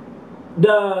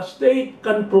the state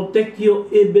can protect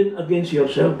you even against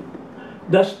yourself.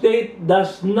 The state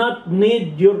does not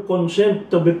need your consent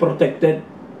to be protected.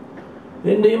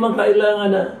 Hindi man kailangan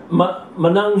na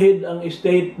mananghid ang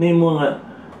state ni mga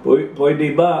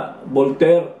pwede ba,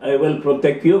 Voltaire, I will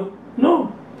protect you? No.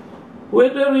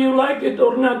 Whether you like it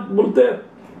or not, Voltaire,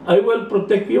 I will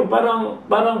protect you.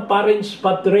 Parang parents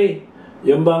patre.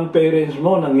 Yung bang parents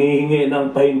mo nanghihingi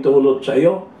ng pahintulot sa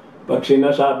iyo pag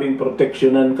sinasabing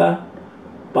proteksyonan ka?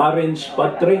 Parents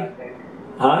patre.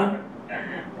 Ha?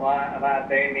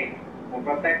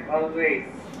 Protect always.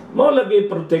 Mo lagi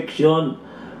protection.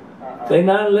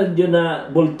 Kailangan yun na,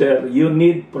 Voltaire, you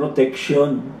need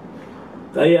protection.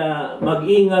 Kaya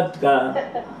mag-ingat ka,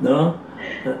 no?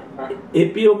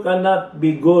 If you cannot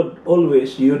be good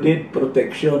always, you need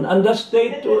protection. And the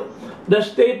state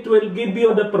will give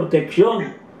you the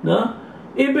protection, no?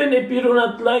 Even if you do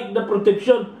not like the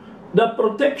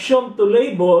protection to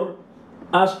labor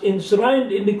as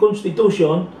enshrined in the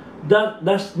Constitution, that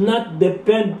does not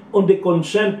depend on the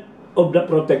consent of the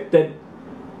protected.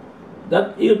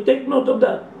 That you take note of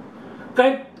that.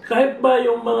 Kahit ba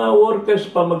yung mga workers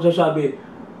pa magsasabi,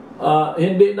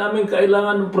 hindi namin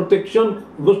kailangan ng protection,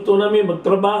 gusto namin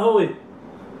magtrabaho eh.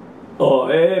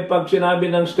 Pag sinabi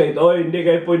ng state, hindi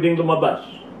kayo pwedeng lumabas.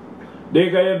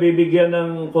 Hindi kayo bibigyan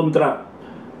ng contract.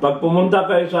 Pag pumunta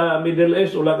kayo sa Middle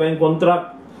East, wala kayong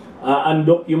contract,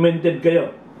 undocumented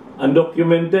kayo.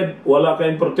 Undocumented, wala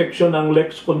kayong protection ng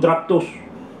lex contractus.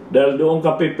 Dahil doon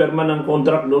ka pipirma ng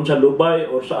contract doon sa Dubai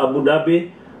o sa Abu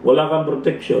Dhabi, wala kang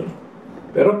protection.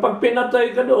 Pero pag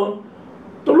pinatay ka doon,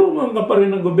 tulungan ka pa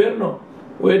rin ng gobyerno.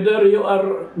 Whether you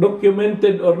are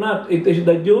documented or not, it is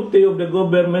the duty of the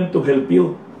government to help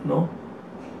you. No?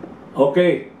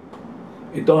 Okay.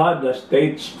 Ito the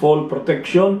state's full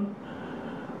protection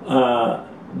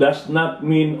does not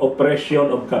mean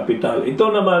oppression of capital.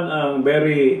 Ito naman ang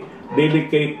very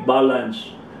delicate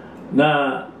balance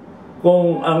na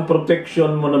kung ang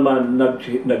protection mo naman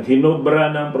naghinubra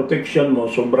ng protection mo,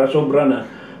 sobra-sobra na,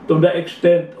 to the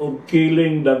extent of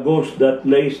killing the ghost that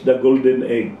lays the golden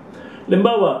egg.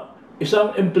 Limbawa,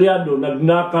 isang empleyado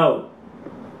nagnakaw.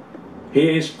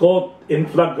 He is caught in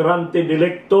flagrante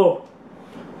delicto.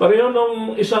 Pareho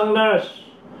nung isang nurse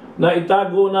na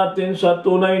itago natin sa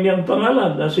tunay niyang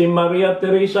pangalan na si Maria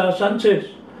Teresa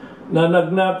Sanchez na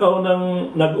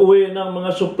nag-uwi ng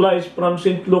mga supplies from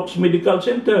St. Luke's Medical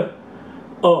Center.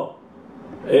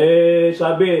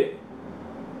 Sabi,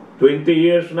 20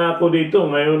 years na ako dito,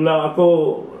 ngayon lang ako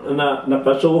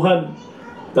nakasuhan.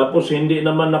 Tapos hindi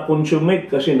naman na-consummate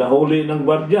kasi nahuli ng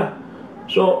gwardiya.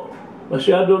 So,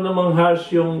 masyado namang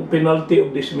harsh yung penalty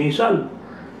of dismissal.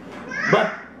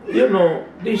 But, you know,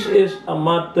 this is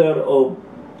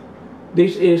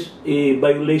a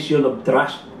violation of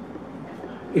trust.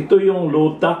 Ito yung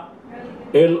LOTAC,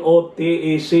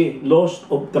 LOTAC, Loss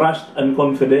of Trust and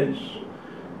Confidence.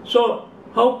 So,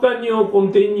 how can you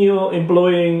continue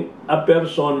employing a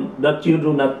person that you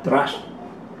do not trust?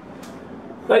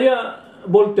 Kaya,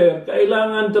 Voltaire,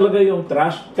 kailangan talaga yung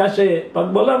trust kasi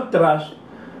pag walang trust,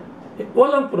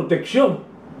 walang proteksyon.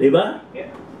 Di ba?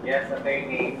 Yes,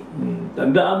 attorney.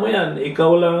 Tandaan mo yan,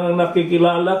 ikaw lang ang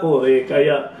nakikilala ko,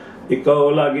 kaya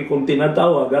ikaw lagi kong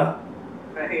tinatawag, ha?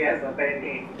 Yes,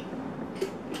 attorney.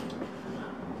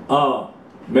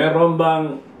 Meron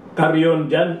bang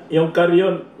karyon dyan? Yung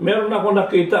karyon, meron ako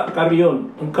nakita,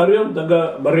 karyon. Ang karyon,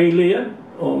 taga Barili yan.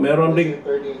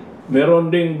 Meron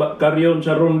ding karyon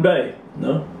sa Ronday,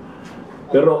 no?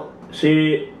 Pero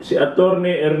si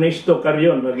Attorney Ernesto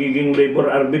Carrion, nagiging labor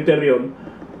arbiter yun,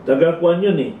 taga-kuan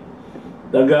yun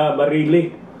taga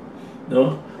Barili,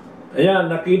 no? Ayan,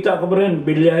 nakita ko pa rin,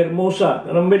 Villahermosa.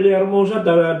 Anong Villahermosa?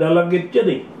 Taga Dalagit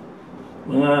yan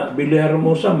Mga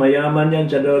Villahermosa, mayaman yan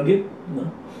sa Dalagit,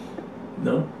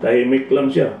 no? Tahimik lang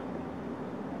siya.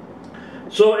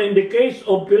 So, in the case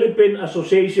of Philippine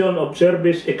Association of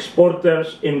Service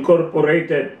Exporters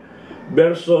Incorporated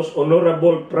versus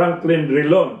Honorable Franklin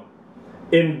Drilon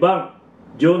in Bank,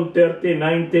 June 30,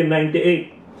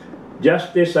 1998,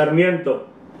 Justice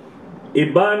Sarmiento, a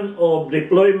ban of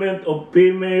deployment of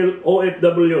female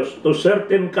OFWs to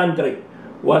certain country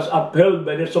was upheld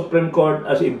by the Supreme Court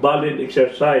as a valid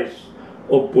exercise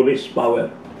of police power.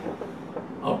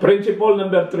 Principle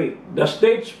number 3, the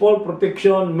state's fall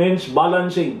protection means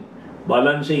balancing.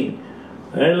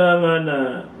 Kailangan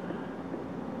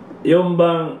yung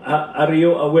bang, are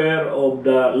you aware of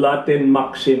the Latin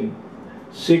maxim,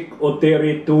 sic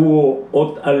utere tuo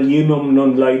ut alienum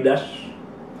non laedas?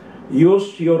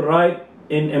 Use your right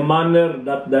in a manner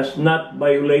that does not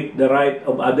violate the right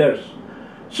of others.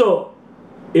 So,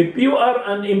 if you are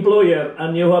an employer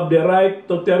and you have the right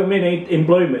to terminate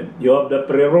employment, you have the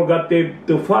prerogative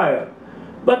to fire,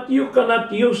 but you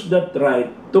cannot use that right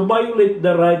to violate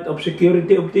the right of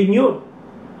security of tenure.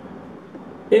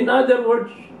 In other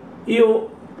words, you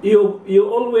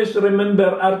always remember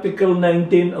Article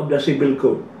 19 of the Civil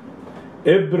Code.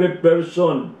 Every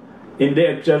person in the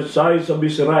exercise of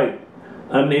his right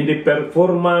and in the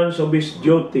performance of his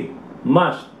duty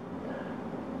must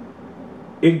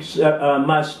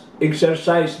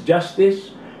exercise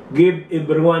justice, give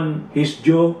everyone his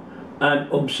due, and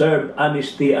observe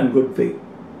honesty and good faith.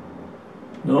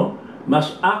 No?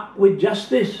 Must act with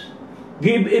justice,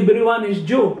 give everyone his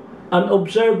due, and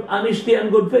observe honesty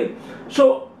and good faith.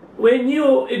 So, when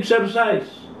you exercise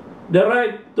the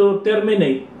right to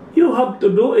terminate, you have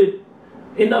to do it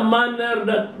in a manner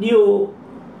that you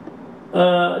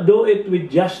do it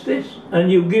with justice, and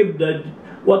you give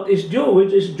what is due,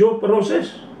 which is due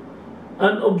process,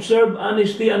 and observe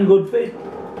honesty and good faith.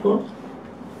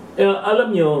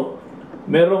 Alam nyo,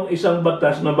 merong isang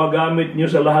batas na magamit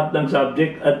nyo sa lahat ng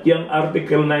subject at yung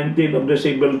Article 19 of the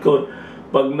Civil Code.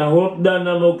 Pag nahutda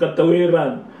na mo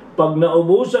katawiran, pag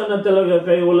naubusan na talaga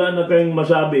kayo, wala na kayong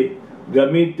masabi,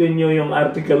 gamitin nyo yung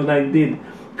Article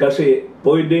 19 kasi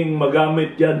pwedeng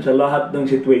magamit yan sa lahat ng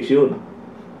situation.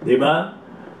 Diba?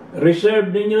 Reserve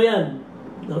ninyo yan.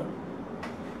 No?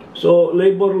 So,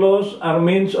 labor laws are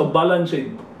means of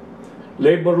balancing.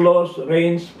 Labor laws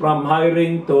range from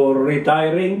hiring to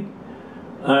retiring,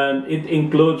 and it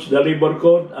includes the labor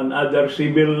code and other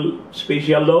civil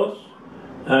special laws,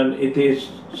 and it is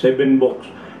 7 books.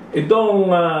 Itong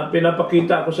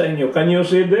pinapakita ko sa inyo. Can you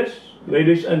see this,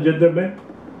 ladies and gentlemen?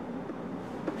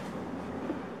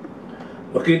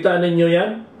 Makita ninyo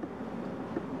yan?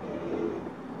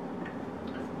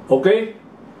 Okay?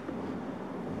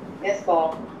 Yes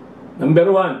po.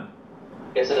 Number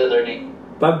 1. Yes, attorney.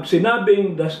 Pag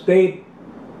sinabing the state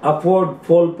afford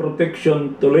full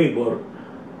protection to labor,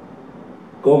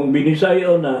 kung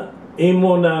binisayo na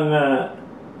imo ng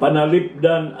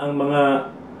panalipdan ang mga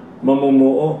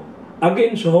mamumuo,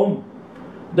 against whom?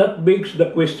 That begs the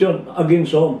question,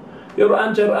 against whom? Your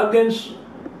answer, against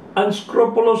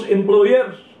unscrupulous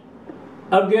employers,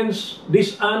 against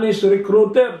dishonest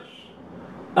recruiters,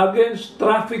 against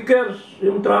traffickers,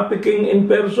 yung trafficking in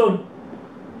person,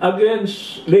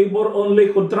 against labor-only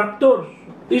contractors.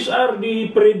 These are the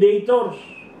predators.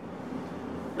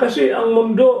 Kasi ang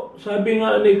mundo, sabi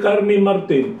nga ni Carmi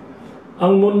Martin,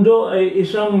 Ang mundo ay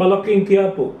isang malaking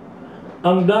Quiapo.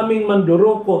 Ang daming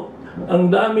mandurukot,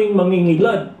 ang daming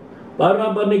mangingilad.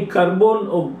 Para ba ni karbon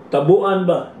o tabuan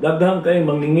ba? Daghang kay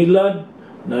mangingilad,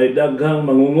 na daghang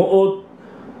mangunguot,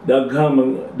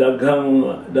 daghan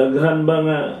ba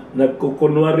nga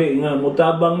nagkukunwari nga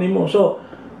mutabang nimo. So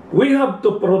we have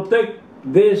to protect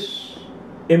these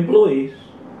employees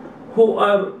who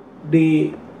are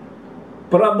the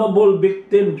probable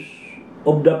victims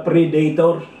of the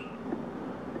predators.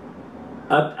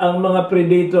 At ang mga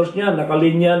predators niya,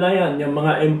 nakalinya na yan, yung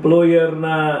mga employer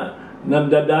na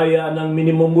nandadaya ng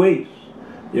minimum wage,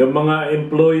 yung mga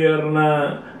employer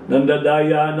na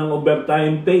nandadaya ng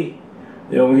overtime pay,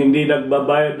 yung hindi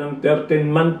nagbabayad ng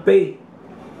 13-month pay,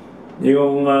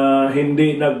 yung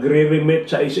hindi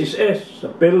nagre-remit sa SSS, sa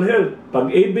PhilHealth,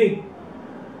 Pag-ibig,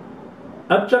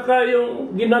 at saka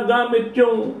yung ginagamit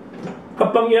yung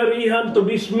kapangyarihan to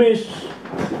dismiss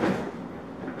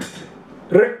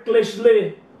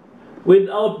recklessly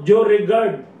without due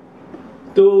regard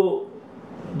to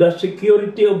the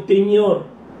security of tenure,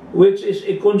 which is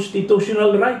a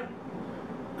constitutional right.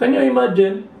 Can you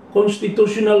imagine?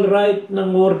 Constitutional right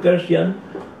ng workers yan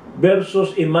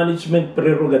versus a management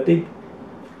prerogative.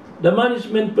 The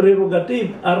management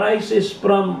prerogative arises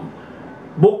from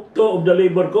Book 2 of the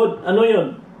Labor Code. Ano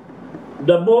yun?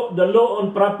 The law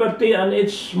on property and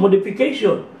its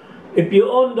modification. If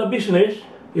you own the business,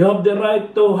 you have the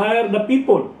right to hire the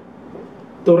people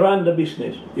to run the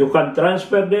business. You can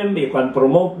transfer them, you can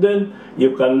promote them,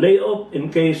 you can lay off in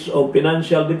case of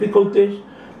financial difficulties,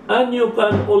 and you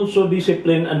can also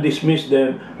discipline and dismiss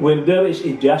them when there is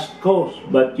a just cause,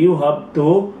 but you have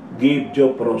to give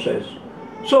due process.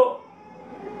 So,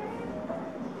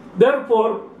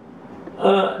 therefore,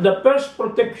 the first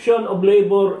protection of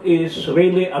labor is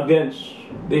really against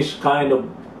this kind of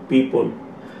people.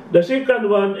 The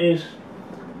second one is,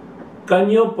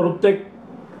 can you protect,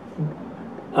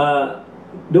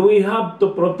 do we have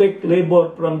to protect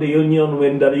labor from the union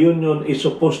when the union is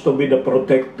supposed to be the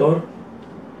protector?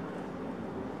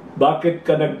 Bakit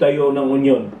ka nagtayo ng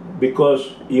union?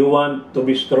 Because you want to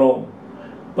be strong.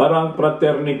 Parang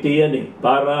fraternity yan eh.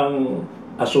 Parang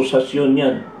asosasyon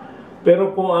yan.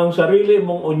 Pero kung ang sarili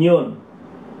mong union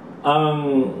ang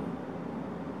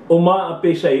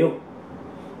umaapi sa iyo,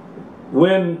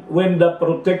 when the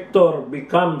protector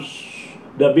becomes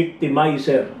the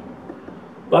victimizer.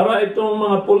 Para itong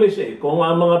mga pulis kung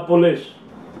ang mga pulis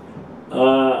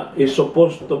is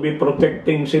supposed to be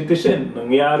protecting citizen,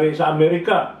 nangyari sa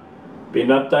Amerika,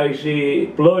 pinatay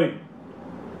si Floyd,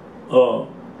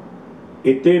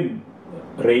 itim,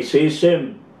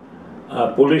 racism,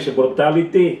 police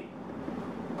brutality,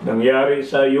 nangyari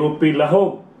sa UP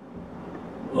Lahog.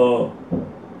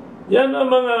 Yan ang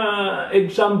mga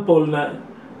example na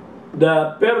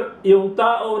yung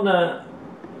tao na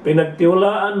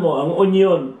pinagtiwalaan mo, ang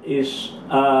union is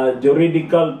a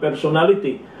juridical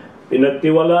personality.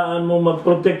 Pinagtiwalaan mo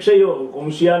mag-protect sa iyo. Kung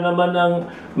siya naman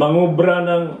ang mangubra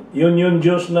ng union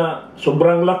dues na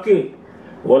sobrang laki,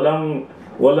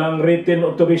 walang written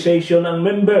authorization ang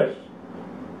members.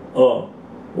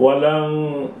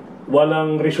 Walang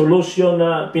resolution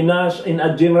na pinas in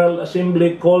a General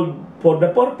Assembly called for the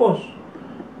purpose.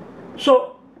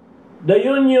 So, the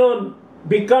union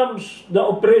becomes the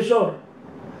oppressor.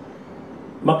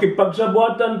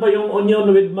 Makipagsabuatan pa yung union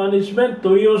with management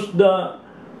to use the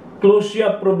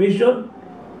closure provision.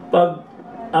 Pag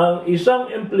ang isang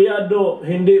empleyado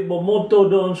hindi bumoto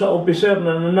doon sa officer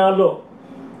na nanalo,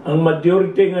 ang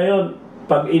majority ngayon,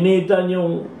 pag initan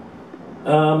yung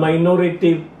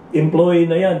minority employee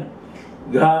na yan,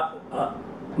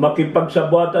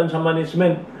 makipagsabuatan sa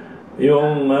management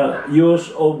yung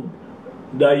use of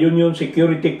the union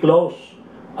security clause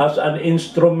as an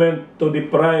instrument to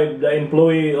deprive the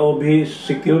employee of his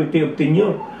security of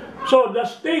tenure. So the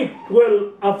state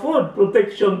will afford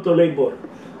protection to labor.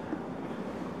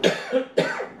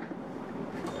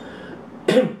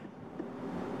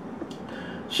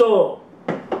 So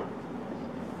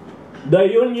the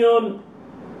union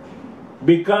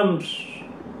becomes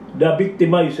the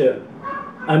victimizer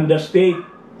and the state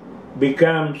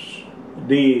becomes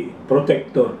the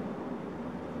protector.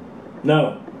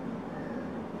 Now,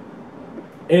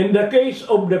 in the case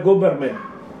of the government,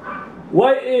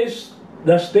 why is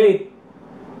the state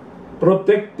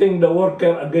protecting the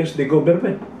worker against the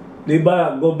government?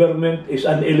 Diba, government is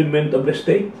an element of the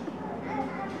state?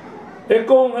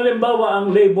 Kung halimbawa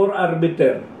ang labor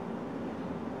arbiter,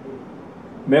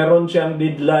 meron siyang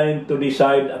deadline to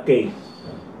decide a case.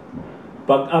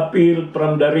 Pag-appeal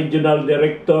from the regional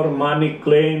director, money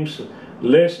claims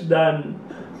less than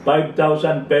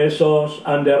 5,000 pesos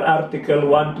under Article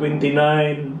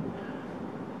 129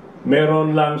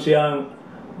 meron lang siyang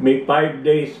may 5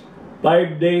 days.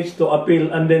 5 days to appeal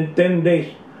and then 10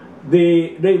 days.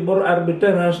 The labor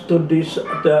arbiter has to the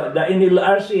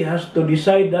NLRC has to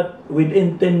decide that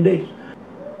within 10 days.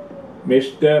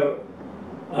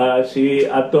 Si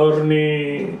Attorney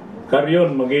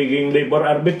Carion magiging labor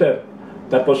arbiter.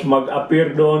 Tapos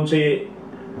mag-appear doon si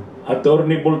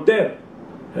Attorney Voltaire.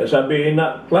 Sabihin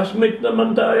na, classmate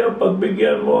naman tayo,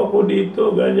 pagbigyan mo ako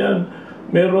dito, ganyan.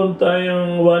 Meron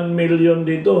tayong 1 million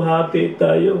dito, hati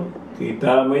tayo.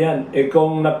 Kita mo yan.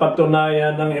 Kung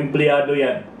napatunayan ng empleyado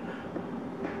yan,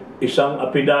 isang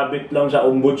affidavit lang sa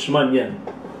ombudsman yan.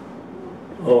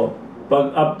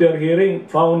 Pag after hearing,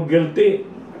 found guilty,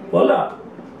 wala.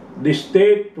 The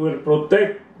state will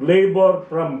protect labor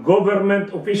from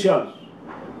government officials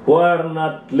who are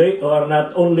not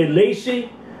only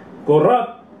lazy,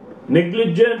 corrupt,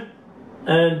 negligent,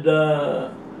 and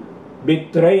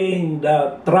betraying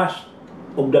the trust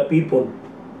of the people.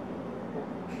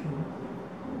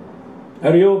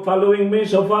 Are you following me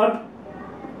so far?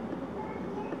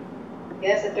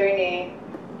 Yes, Attorney.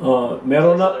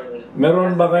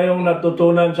 Meron ba kayong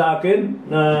natutunan sa akin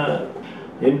na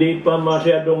hindi pa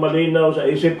masyadong malinaw sa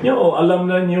isip niyo o alam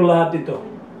na niyo lahat ito?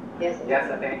 Yes,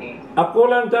 Attorney. Ako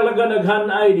lang talaga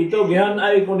naghanay dito.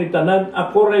 Gihanay ko ni tanan.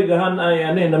 Ako rin gahanay.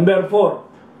 Number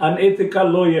 4, unethical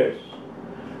lawyers.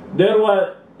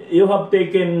 You have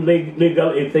taken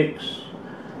legal ethics.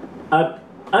 At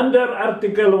under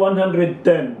Article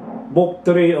 110, Book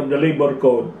 3 of the Labor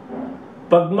Code,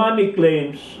 pag money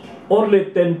claims, only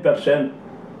 10%.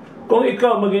 Kung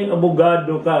ikaw maging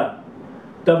abogado ka,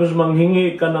 tapos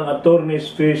manghingi ka ng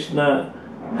attorney's fees na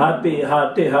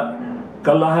hati-hati,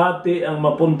 kalahati ang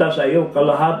mapunta sa iyo,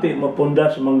 kalahati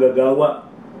mapunta sa manggagawa.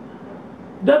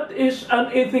 That is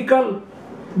unethical.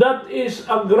 That is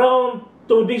a ground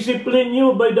to discipline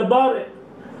you by the bar.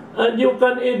 And you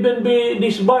can even be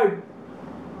disbarred.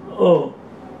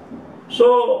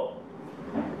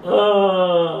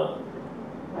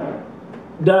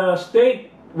 The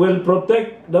state will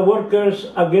protect the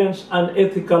workers against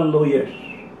unethical lawyers.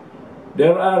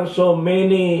 There are so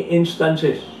many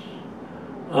instances.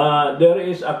 There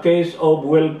is a case of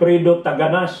Wilfredo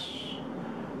Taganas.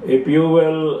 If you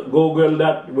will Google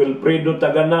that, Wilfredo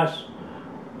Taganas,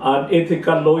 an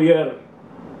ethical lawyer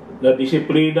na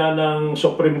disiplina ng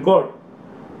Supreme Court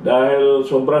dahil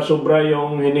sobra-sobra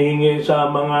yung hinihingi sa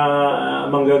mga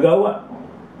manggagawa.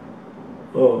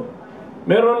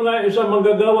 Meron nga isang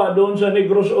manggagawa doon sa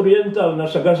Negros Oriental na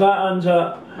sagasaan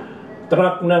sa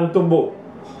truck ng tubo.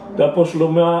 Tapos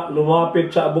lumapit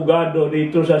sa abogado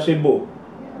dito sa Cebu.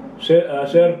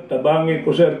 Sir, tabangi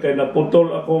ko sir, kay naputol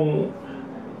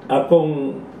akong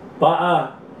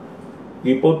paa.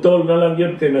 Giputol na lang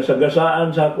yun, kay nasagasaan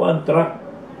sa akuan truck.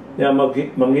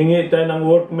 Manghingi tayo ng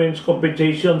workmen's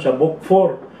compensation sa Book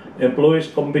 4, employees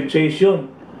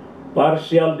compensation,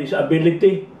 partial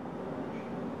disability.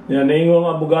 Naingong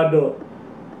abogado.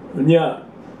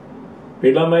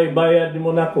 Pila may bayad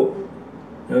mo na ko.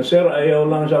 Sir, ayaw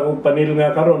lang sa akong panil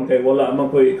nga karon kay wala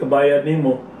man ko ikabayad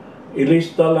nimo.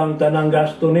 Ilista lang tanang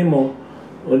gasto nimo.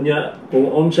 Kung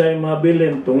unsay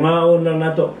mabilin, tungaon lang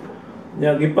nato.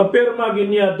 Gipapirma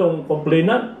niya tong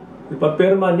complainant.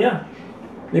 Gipapirma niya.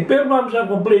 Nipirma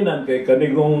sa complainant kay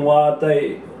kanigong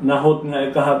watay nahot nga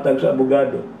ikahatag sa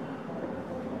abogado.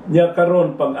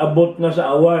 Karon pag abot na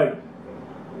sa award,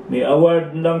 ni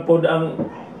award lang po ang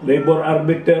labor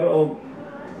arbiter o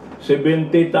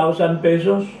 70,000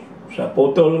 pesos sa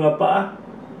putol nga paa.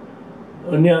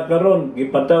 Karon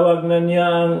gipatawag na niya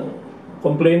ang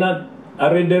complainant,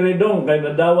 ari-diridong kay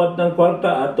nadawat ng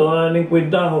kwarta ato na ning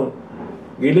kwintahon.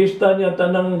 Gilista niya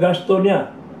tanang gasto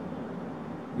niya.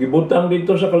 Gibutang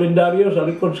dito sa kalendaryo, sa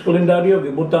likod sa kalendaryo,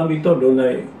 gibutang dito, doon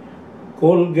ay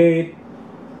Colgate,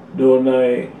 doon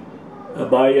ay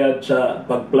bayad sa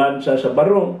pagplansa sa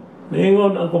barong.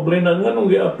 Ningon ang complainant, nga nung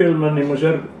gi-appeal man ni mo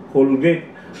sir, Colgate.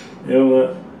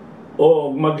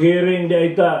 Mag-hearing di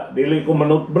ita, dili ko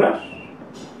manutbras.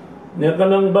 Niya ka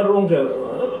ng barong sir,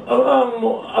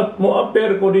 at mo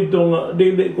appear ko dito nga,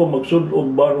 dili ko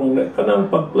magsudog barong. Kanang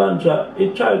pagplansa,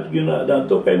 i-charge gina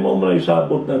dato, kay mo man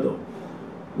isabot na to.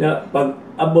 Pag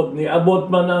abot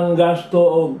man ang gasto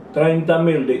og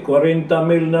 30,000, di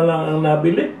 40,000 na lang ang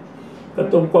nabili.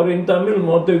 Katong 40,000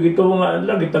 mo ito gitungaan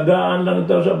lang, gitagaan lang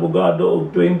ito sa abogado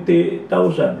og 20,000.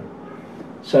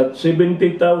 Sa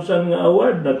 70,000 nga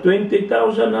award na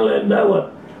 20,000 na lang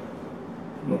dawat.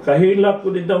 Makahilak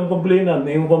ko dito ang complainant,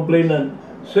 yung complainant,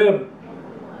 sir,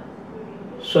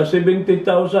 sa 70,000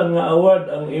 nga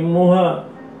award ang imuha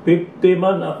 50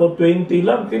 man, ako 20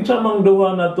 lang. Kinsa mang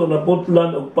duha na to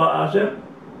naputlan og paa, sir?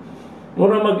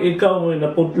 Mura mag-ikaw mo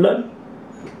naputlan.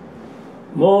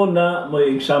 Mo na mo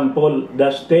example,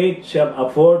 the state shall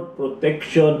afford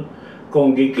protection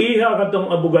kung gikiha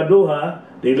katong abogaduha,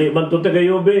 dili man to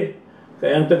tagayobe.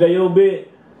 Kaya ang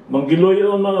tagayobe,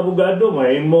 manggiloyon mga abogado,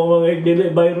 mahimo mga dili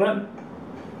bayran.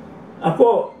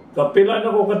 Ako, kapilan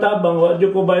ako katabang,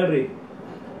 wadyo ko bayri.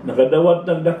 Nakadawat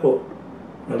nagdako.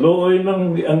 Naluoy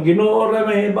ng ang Ginoo ra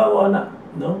may hibawa na,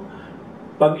 no?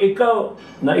 Pag ikaw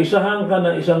naisahan ka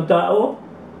ng isang tao,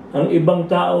 ang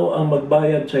ibang tao ang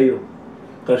magbayad sa iyo.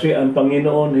 Kasi ang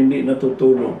Panginoon hindi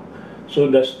natutulong. So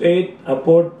the state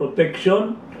afford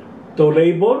protection to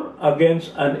labor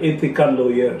against unethical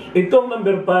lawyers. Itong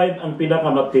number 5 ang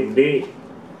pinakamatindi.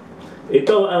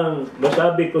 Ito ang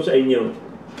masabi ko sa inyo.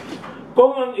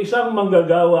 Kung ang isang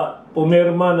manggagawa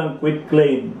pumirma ng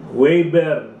quitclaim,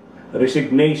 waiver,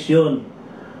 resignation,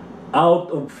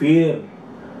 out of fear,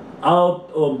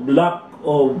 out of lack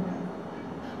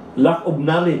of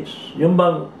knowledge, yung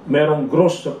bang merong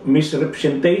gross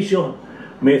misrepresentation,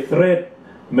 may threat,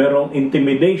 merong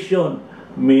intimidation,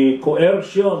 may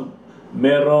coercion,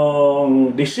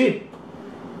 merong deceit.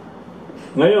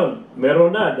 Ngayon,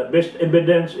 meron na, the best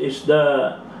evidence is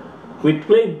the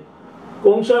quitclaim.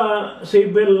 Kung sa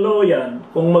civil law yan,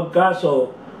 kung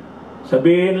magkaso,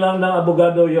 sabihin lang ng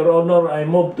abogado, Your Honor, I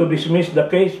move to dismiss the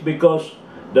case because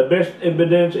the best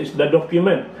evidence is the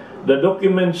document. The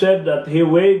document said that he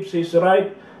waives his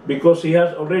right because he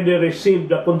has already received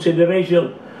the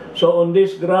consideration. So on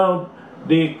this ground,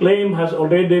 the claim has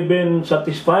already been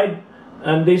satisfied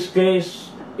and this case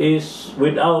is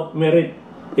without merit.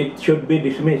 It should be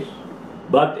dismissed.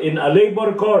 But in a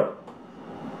labor court,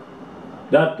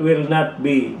 that will not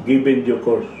be given due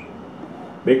course.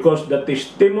 Because the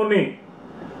testimony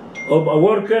of a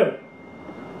worker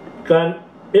can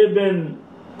even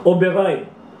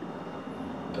override.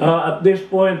 At this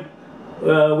point,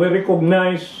 we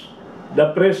recognize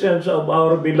the presence of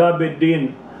our beloved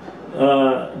Dean,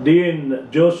 Dean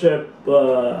Joseph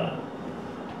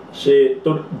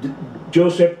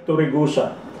Joseph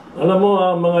Torregusa. Alam mo,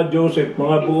 mga Joseph,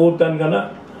 mga buutan ka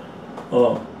na.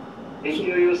 Oh. Thank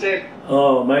you, USEC.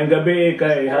 Oh, mayang gabi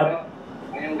kay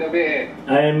Mayang gabi.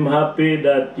 I'm happy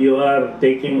that you are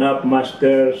taking up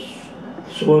masters.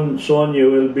 Soon you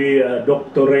will be a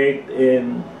doctorate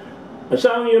in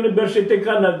saang university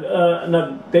ka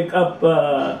nag-take up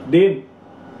din?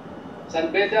 San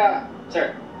Beda,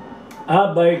 sir.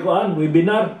 By kuan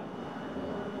webinar.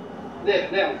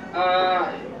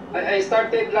 I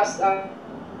started last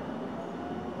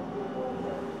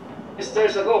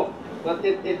years ago, but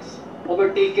it's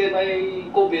overtaken by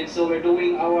COVID, so we're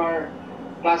doing our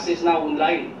classes now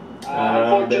online.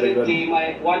 Unfortunately,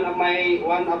 one of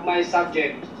my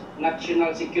subjects,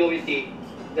 national security,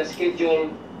 the schedule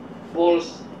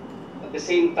falls at the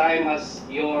same time as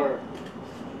your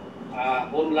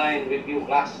online review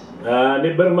class.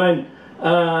 Never mind.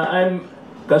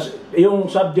 Yung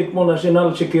subject mo,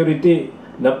 national security,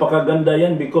 napakaganda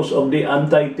yan because of the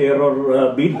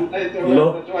anti-terror bill.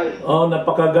 Anti-terror, that's right. Oh,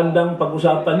 napakagandang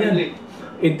pag-usapan yan.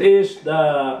 It is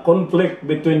the conflict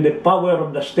between the power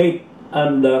of the state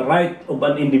and the right of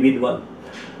an individual.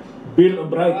 Bill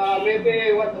of Rights.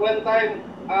 Maybe one time,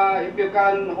 if you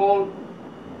can hold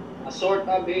a sort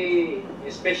of a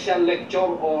special lecture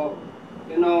or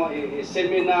a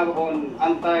seminar on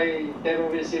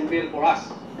anti-terrorism bill for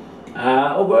us.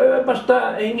 Okay,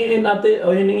 basta hingin natin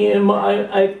o hingin mo.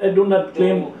 I do not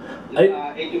claim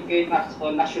educate us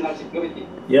on national security.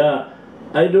 Yeah,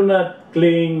 I do not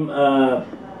claim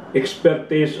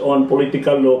expertise on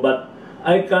political law, but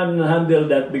I can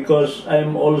handle that because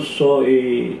I'm also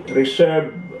a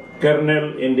reserve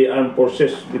colonel in the armed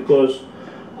forces, because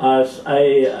as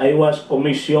I was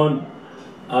commissioned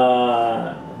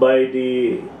by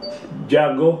the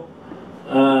JAGO.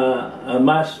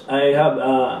 I have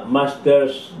a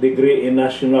master's degree in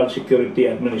National Security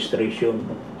Administration.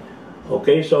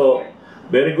 Okay, so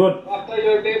very good. After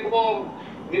your demo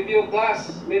review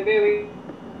class, maybe we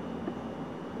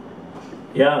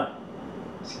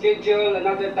schedule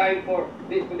another time for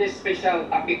this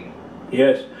special topic.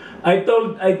 Yes, I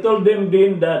told them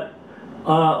then that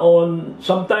on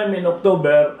sometime in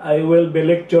October I will be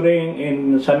lecturing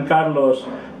in San Carlos,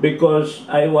 because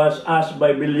I was asked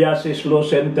by Villasis Law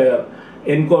Center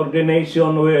in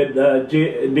coordination with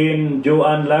Dean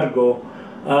Joan Largo.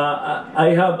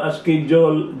 I have a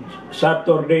schedule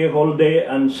Saturday whole day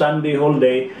and Sunday whole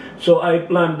day, so I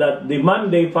plan that the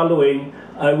Monday following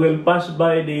I will pass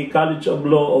by the College of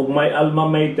Law of my alma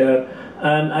mater,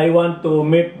 and I want to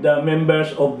meet the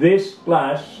members of this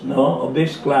class,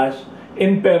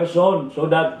 in person, so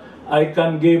that I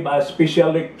can give a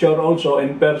special lecture also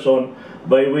in person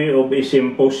by way of a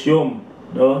symposium,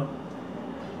 no?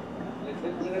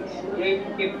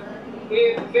 if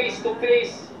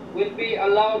face-to-face will be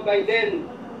allowed by then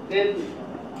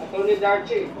Attorney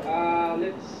Darche,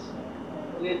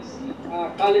 let's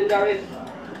calendar it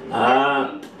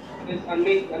and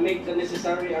make the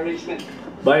necessary arrangement.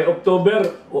 By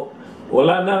October,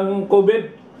 wala nang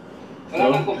COVID. Wala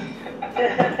nang COVID.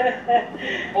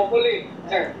 Hopefully,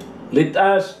 sir. Let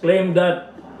us claim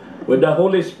that with the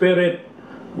Holy Spirit,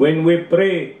 when we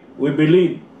pray, we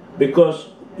believe,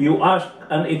 because you ask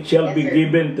and it shall be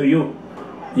given to you.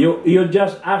 You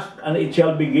just ask and it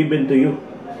shall be given to you.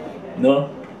 No?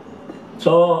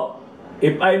 So,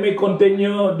 if I may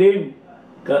continue, Dean,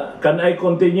 can I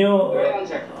continue?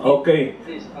 Okay.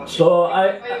 So,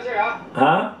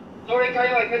 ha? Sorry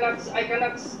kayo, I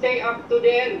cannot stay up to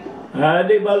the end.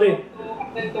 Di bali. To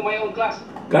attend to my own class.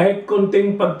 Kahit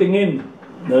kunting pagtingin,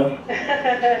 no?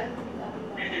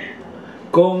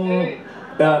 Kung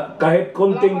kahit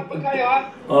kunting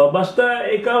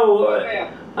basta ikaw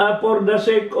for the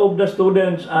sake of the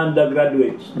students and the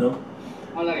graduates, no?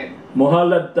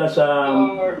 Mohalad ta sa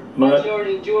your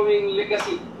enduring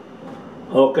legacy.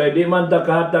 Okay, di man ta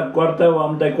kahatag kwarta,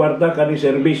 wa man tay kwarta, kani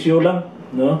serbisyo lang,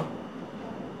 no?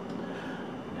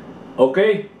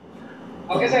 Okay?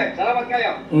 Okay, sir. Salamat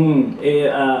kayo.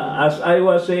 As I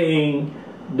was saying,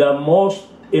 the most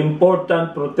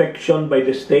important protection by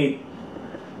the state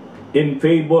in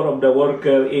favor of the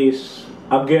worker is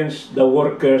against the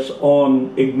workers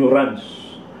on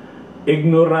ignorance.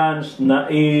 Ignorance,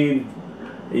 naive,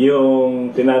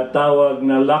 yung tinatawag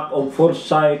na lack of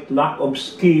foresight, lack of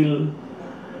skill.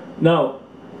 Now,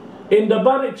 in the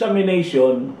bar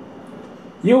examination,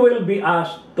 you will be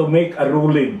asked to make a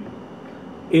ruling.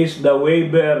 Is the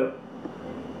waiver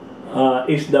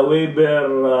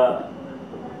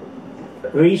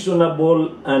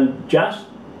reasonable and just,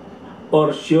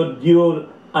 or should you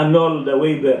annul the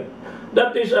waiver?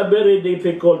 That is a very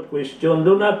difficult question.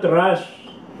 Do not rush,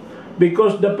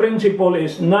 because the principle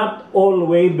is not all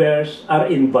waivers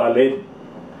are invalid.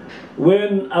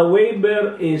 When a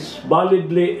waiver is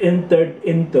validly entered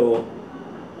into,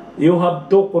 you have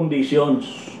two conditions.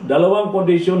 Dalawang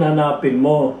condition hanapin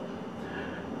mo.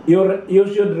 You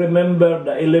should remember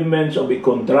the elements of a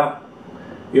contract.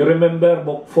 You remember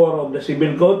Book 4 of the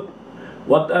Civil Code?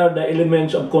 What are the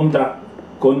elements of contract?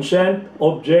 Consent,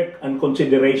 object, and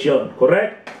consideration.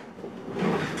 Correct?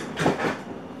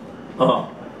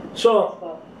 So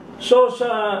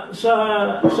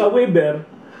sa waiver,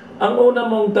 ang una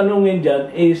mong tanungin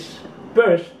dyan is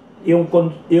first, yung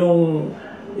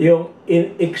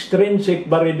extrinsic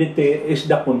validity is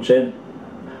the consent.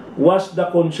 Was the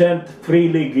consent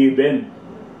freely given?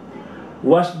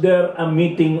 Was there a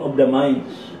meeting of the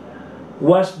minds?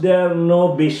 Was there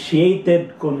no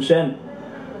vitiated consent?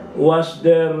 Was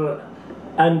there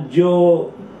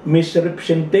undue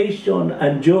misrepresentation,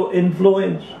 undue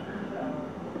influence?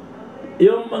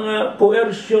 Yung mga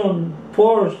coercion,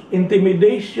 force,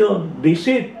 intimidation,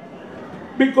 deceit.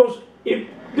 Because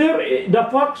if the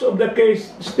facts of the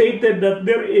case stated that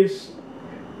there is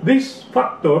this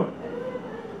factor,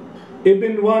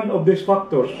 even one of these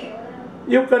factors,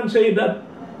 you can say that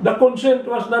the consent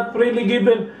was not freely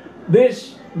given.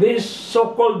 This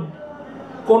so-called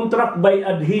contract by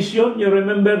adhesion, you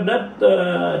remember that,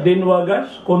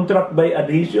 Dinwagas? Contract by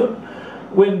adhesion?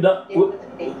 When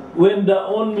the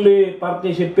only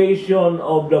participation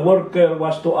of the worker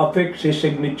was to affix his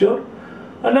signature.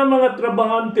 Ano mga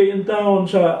trabahante in town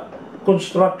sa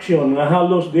construction nga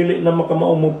halos dili na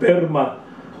makamaong perma.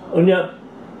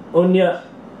 Unya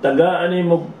tagaan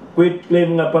mo quit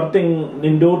claim nga parting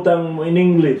nindutang mo in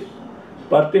English.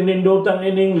 Parting nindutang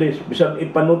in English, bisag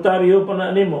ipanotaryo pa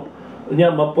na nimo.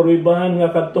 Unya mapruibahan nga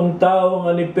katong tao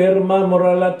nga ni perma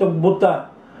moralatog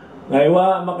buta.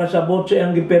 Ngaywa makasabot sa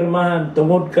iyang gipirmahan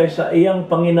tungod kay sa iyang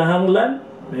panginahanglan,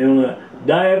 yung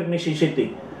dire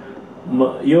necessity.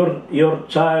 Your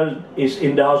child is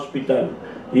in the hospital.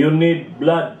 You need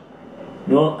blood,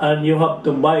 no? And you have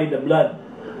to buy the blood.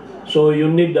 So you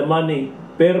need the money.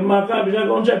 Perma ka, bisag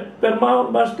consent,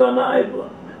 perma basta na ay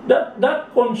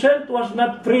that consent was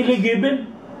not freely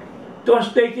given. It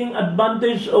was taking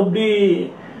advantage of the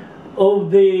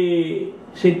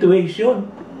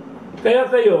situation. Kaya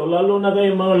kayo, lalo na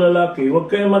kayong mga lalaki, huwag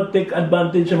kayo mag-take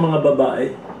advantage sa mga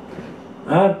babae.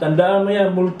 Tandaan mo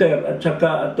yan, Multer at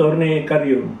saka Attorney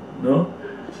Carion, no?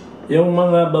 Yung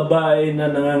mga babae na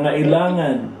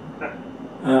nangangailangan,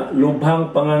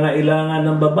 lubhang pangangailangan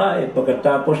ng babae,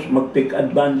 pagkatapos mag-take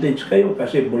advantage kayo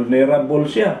kasi vulnerable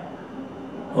siya.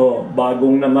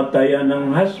 Bagong namatayan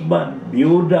ng husband,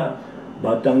 byuda,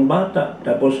 batang-bata,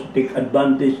 tapos take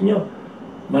advantage nyo.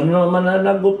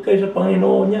 Mananagot kayo sa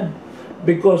Panginoon yan.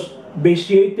 Because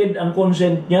vitiated ang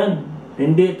consent niyan.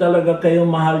 Hindi talaga kayo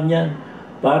mahal niyan.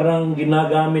 Parang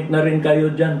ginagamit na rin kayo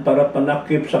dyan para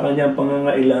panakip sa kanyang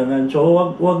pangangailangan. So,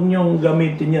 wag niyong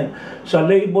gamitin yan. Sa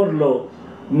labor law,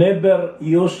 never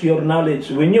use your knowledge.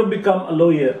 When you become a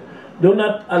lawyer, do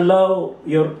not allow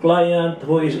your client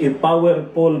who is a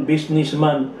powerful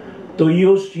businessman to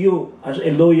use you as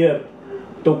a lawyer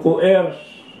to coerce,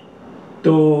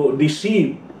 to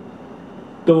deceive,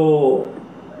 to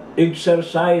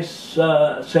exercise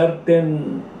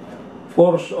certain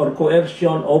force or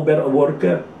coercion over a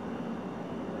worker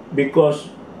because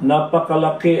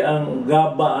napakalaki ang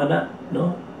gaba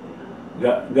no?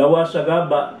 Gawa sa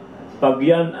gaba, pag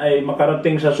yan ay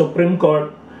makarating sa Supreme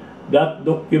Court, that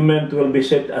document will be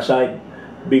set aside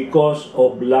because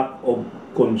of lack of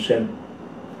consent.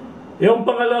 Yung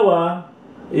pangalawa,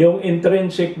 yung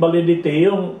intrinsic validity,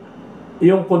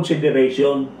 yung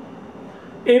consideration.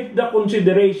 If the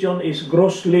consideration is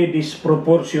grossly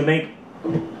disproportionate,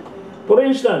 for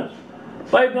instance,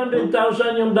 500,000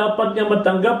 yung dapat niya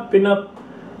matanggap,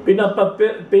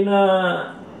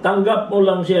 pinatanggap mo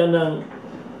lang siya ng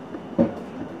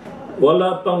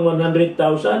wala pang 100,000.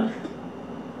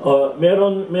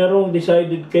 Merong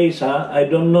decided case, ha? I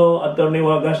don't know, Attorney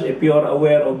Wagas, if you are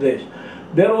aware of this.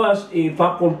 There was a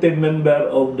faculty member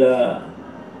of the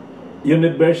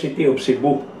University of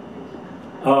Cebu,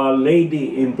 a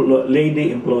lady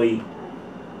employee.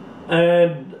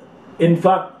 And in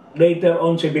fact, later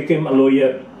on, she became a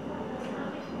lawyer.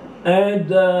 And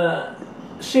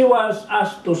she was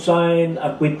asked to sign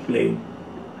a quit claim,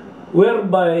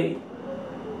 whereby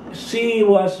she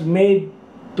was made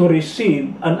to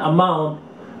receive an amount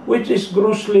which is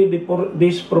grossly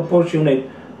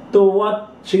disproportionate to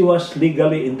what she was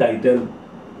legally entitled.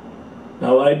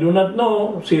 Now, I do not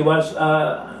know, she was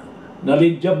a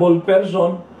knowledgeable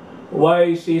person,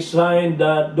 why she signed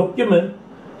that document.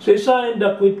 She signed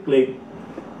the quit claim,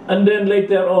 and then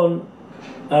later on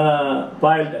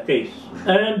filed a case,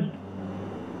 and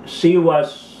she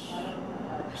was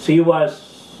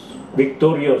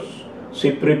victorious.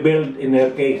 She prevailed in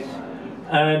her case,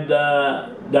 and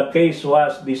the case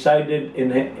was decided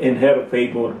in her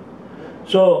favor.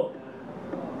 So,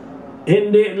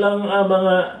 hindi lang ang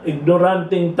mga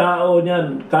ignoranting tao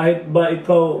niyan, kahit ba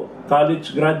ikaw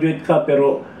college graduate ka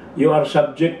pero you are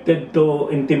subjected to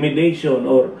intimidation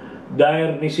or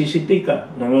dire necessity ka,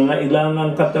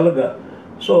 nangangailangan ka talaga,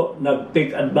 so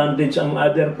nag-take advantage ang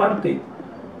other party.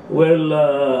 Well,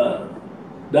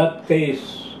 that case,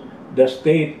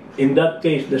 in that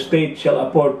case, the state shall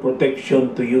afford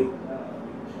protection to you.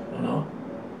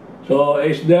 So,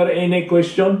 is there any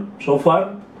question so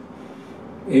far?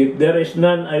 If there is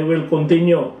none, I will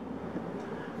continue.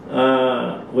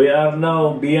 We are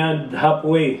now beyond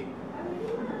halfway.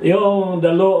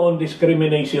 The law on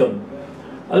discrimination.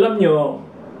 Alam nyo,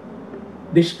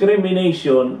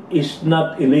 discrimination is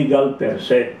not illegal per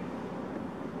se.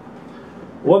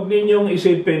 Huwag ninyong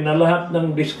isipin na lahat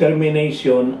ng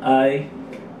discrimination ay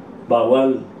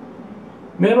bawal.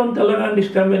 Meron talagang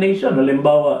discrimination.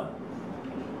 Halimbawa,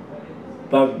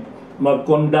 pag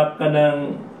mag-conduct ka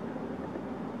ng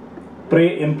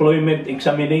pre-employment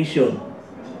examination,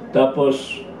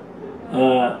 tapos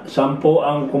 10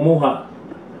 ang kumuha,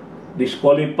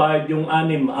 disqualified yung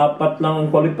 6, 4 lang ang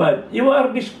qualified. You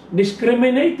are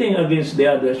discriminating against the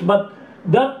others, but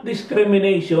that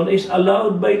discrimination is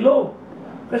allowed by law.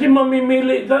 Kasi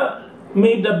mamimili ka,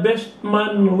 may the best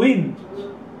man win.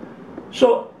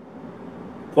 So,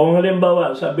 kung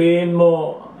halimbawa, sabihin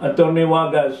mo, Attorney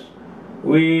Wagas,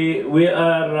 we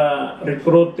are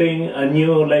recruiting a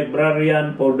new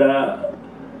librarian for the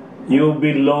UB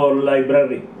Law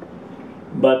Library.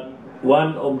 But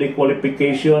one of the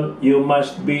qualification, you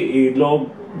must be a law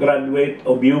graduate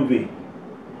of UB.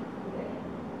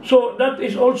 So that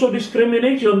is also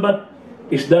discrimination, but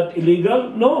is that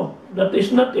illegal? No, that is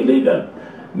not illegal.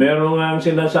 Meron nga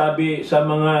sinasabi sa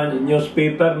mga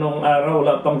newspaper nung araw,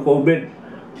 wala pang COVID,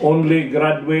 only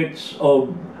graduates of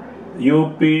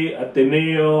UP,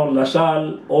 Ateneo,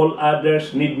 LaSalle, all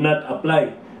others need not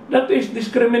apply. That is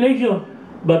discrimination.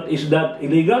 But is that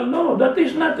illegal? No, that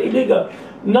is not illegal.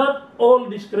 Not all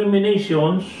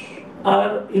discriminations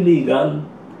are illegal.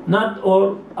 Not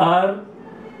all are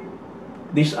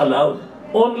disallowed.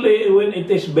 Only when it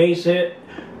is based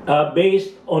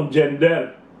on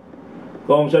gender.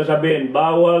 Kung sasabihin,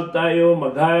 bawal tayo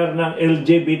mag-hire ng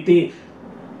LGBT.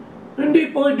 Hindi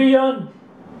pwede yan.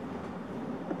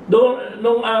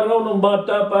 Nung araw, nung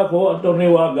bata pa ako,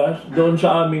 Attorney Wagas, doon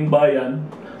sa aming bayan,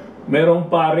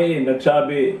 merong pare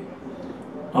nagsabi,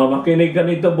 makinig ka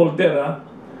nito, Voltaire, ha?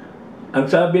 Ang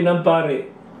sabi ng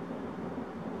pare,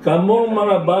 Kamong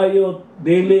mga bayot,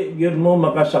 dili gyud mo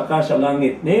makasaka sa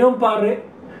langit. Ngayon pare,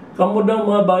 kamo daw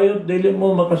mga bayot, dili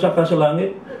mo makasaka sa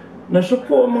langit.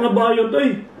 Nasuko ang mga bayot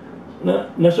ay.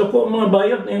 Nasuko ang mga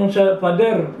bayot ngayon sa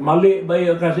pader. Mali ba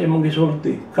yun kasi imong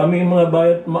gisulti? Kami mga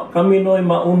bayot, kami noy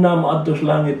mauna maadto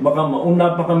sa langit. Baka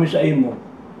mauna pa kami sa imo.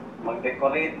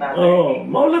 Mag-decorate na. Oo,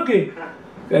 maulaki.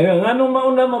 Kaya nga nung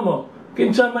mauna mo,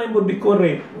 kinsa may mo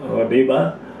decorate. O, di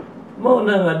ba?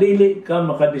 Mauna nga, dili ka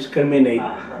makadiscriminate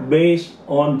based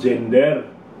on gender.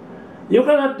 You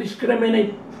cannot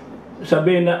discriminate.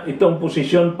 Sabi na itong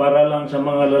posisyon para lang sa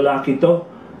mga lalaki to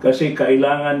kasi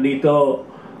kailangan dito,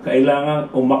 kailangan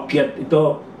umakyat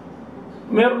ito.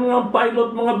 Meron nga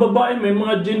pilot mga babae, may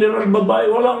mga general babae,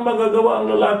 walang magagawa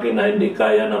ang lalaki na hindi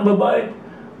kaya ng babae.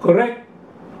 Correct?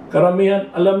 Karamihan,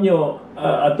 alam nyo,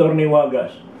 Attorney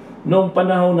Wagas, noong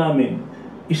panahon namin,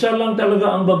 isa lang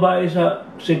talaga ang babae sa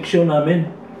seksyon namin.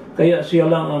 Kaya siya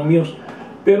lang ang muse.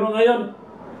 Pero ngayon,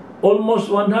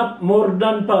 almost one half, more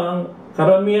than pa ang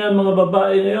karamihan mga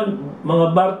babae ngayon. Mga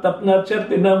bar top notcher,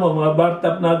 tignan mo, mga bar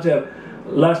top notcher.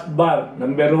 Last bar,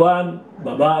 number 1,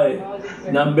 babae.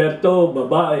 Number 2,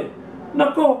 babae.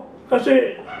 Nako,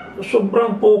 kasi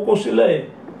sobrang focus sila eh.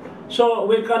 So,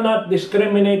 we cannot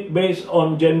discriminate based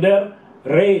on gender,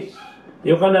 race.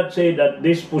 You cannot say that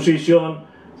this position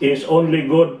is only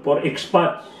good for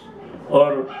expats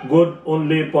or good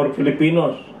only for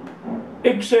Filipinos.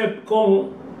 Except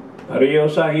kung pareho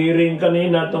sa hearing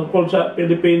kanina tungkol sa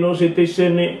Filipino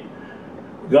citizen ni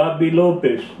Gabi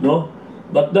Lopez, no?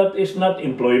 But that is not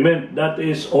employment. That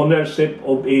is ownership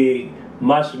of a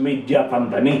mass media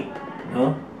company,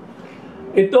 no?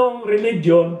 Itong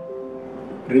religion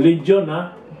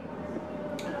ha,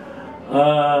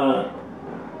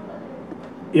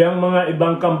 yung mga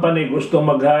ibang company gusto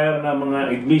mag-hire na mga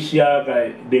iglesia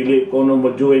kay dili ko no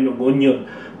mo-join og union.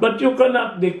 But you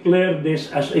cannot declare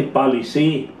this as a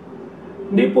policy.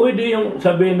 Hindi pwede yung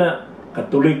sabi na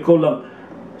Katoliko lang.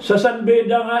 Sa San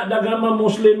Beda nga, dagama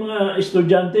Muslim nga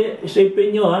estudyante,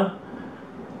 isipin nyo ha,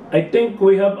 I think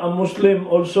we have a Muslim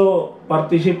also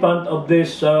participant of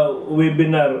this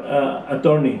webinar,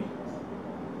 attorney.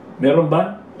 Meron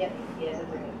ba? Yep, yes,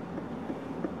 attorney.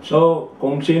 So,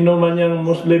 kung sino man yung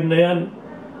Muslim na yan,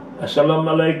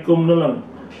 Assalamualaikum na lang.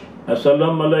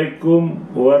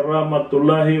 Assalamualaikum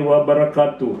warahmatullahi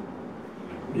wabarakatuh.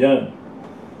 Yan.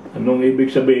 Anong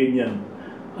ibig sabihin yan?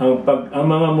 Ang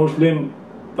mga Muslim,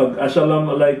 pag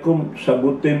Assalamualaikum,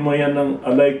 sagutin mo yan ng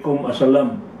Alaikum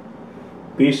Assalam.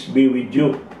 Peace be with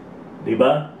you.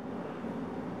 Diba?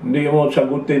 Hindi mo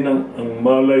sagutin ng ang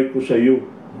malay ko sa iyo.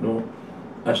 No?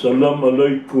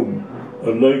 Assalamualaikum.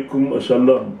 Alaikum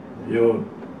Assalam. Yun.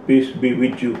 Peace be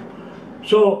with you.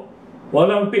 So,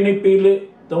 walang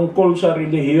pinipili tungkol sa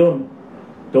relihiyon,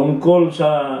 tungkol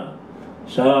sa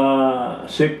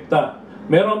sekta.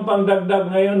 Meron pang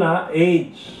dagdag ngayon na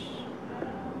age.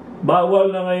 Bawal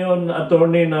na ngayon,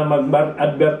 attorney, na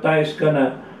mag-advertise ka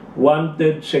na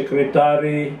wanted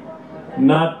secretary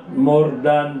not more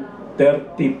than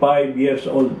 35 years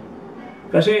old.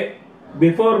 Kasi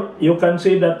before you can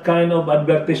see that kind of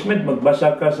advertisement,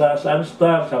 magbasa ka sa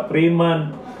Sunstar, sa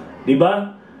Freeman, di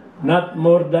ba? Not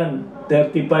more than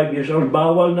 35 years old.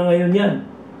 Bawal na ngayon yan.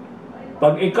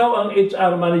 Pag ikaw ang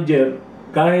HR manager,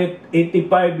 kahit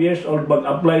 85 years old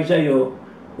mag-apply sa iyo,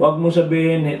 huwag mo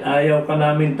sabihin, ayaw ka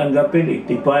namin tanggapin,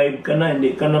 85 ka na,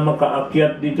 hindi ka na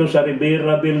makaakyat dito sa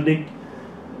Rivera Building.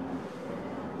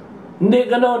 Hindi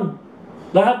ganon.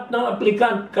 Lahat ng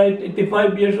applicant, kahit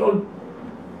 85 years old,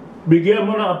 bigyan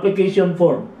mo ng application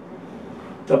form.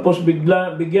 Tapos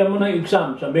bigyan mo ng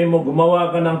exam. Sabihin mo,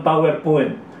 gumawa ka ng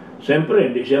PowerPoint.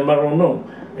 Siyempre, hindi siya marunong.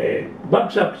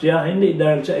 Bagsak siya, hindi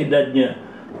dahil sa edad niya,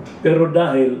 pero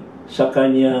dahil sa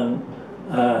kanyang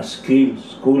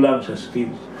skills, kulang sa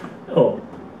skills. Oh,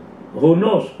 who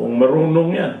knows kung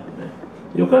marunong yan.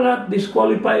 You cannot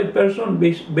disqualify a person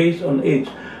based on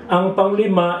age. Ang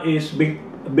panglima is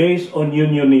based on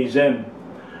unionism.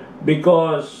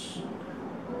 Because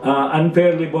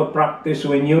unfair labor practice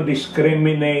when you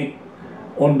discriminate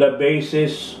on the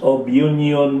basis of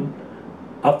union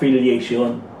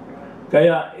affiliation.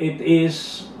 Kaya it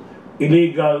is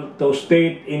illegal to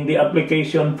state in the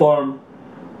application form,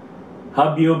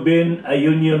 have you been a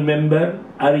union member?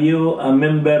 Are you a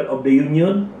member of the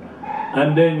union?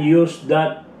 And then use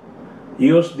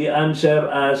the answer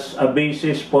as a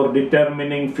basis for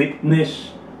determining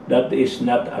fitness. That is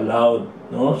not allowed.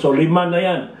 No? So 5 na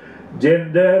yan.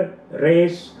 Gender,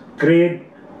 race, creed,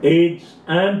 age,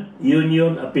 and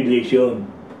union affiliation.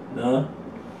 No?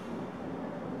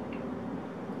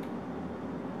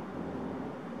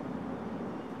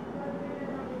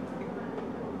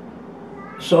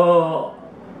 So,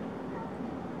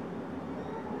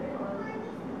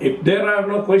 if there are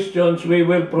no questions, we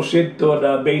will proceed to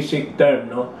the basic term.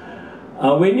 No?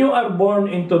 When you are born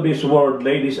into this world,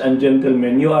 ladies and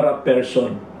gentlemen, you are a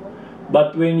person.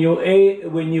 But when you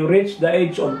reach the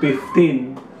age of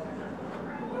 15,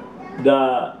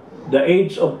 the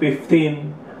age of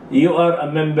 15, you are a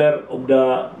member of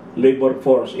the labor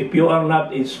force. If you are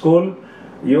not in school,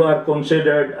 you are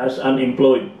considered as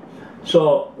unemployed.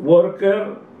 So,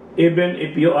 worker, even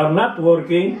if you are not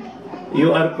working,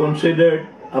 you are considered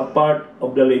a part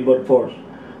of the labor force.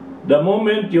 The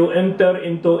moment you enter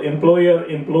into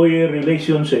employer-employee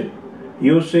relationship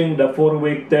using the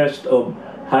 4-week test of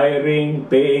hiring,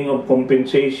 paying of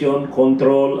compensation,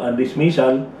 control, and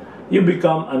dismissal, you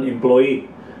become an employee.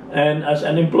 And as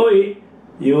an employee,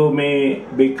 you may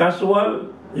be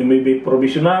casual, you may be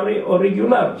probationary or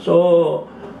regular. So,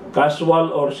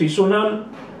 casual or seasonal,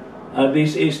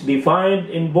 this is defined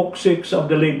in Book 6 of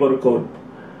the Labor Code,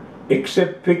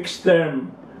 except fixed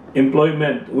term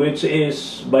employment, which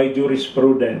is by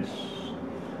jurisprudence.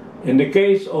 In the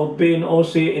case of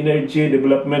PNOC Energy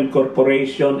Development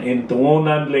Corporation in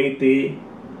Tungunan, Leyte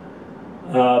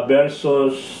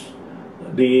versus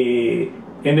the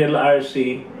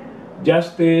NLRC,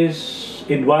 Justice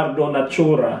Eduardo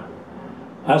Natsura,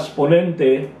 as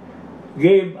ponente,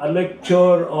 gave a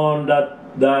lecture on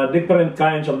the different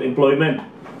kinds of employment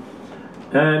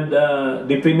and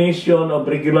definition of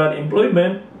regular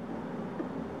employment,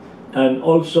 and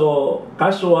also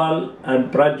casual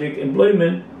and project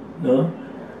employment, no?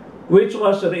 Which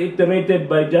was reiterated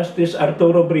by Justice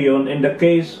Arturo Brion in the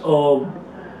case of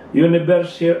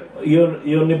Universal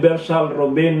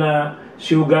Robina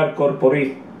Sugar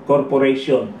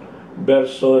Corporation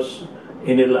versus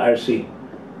NLRC,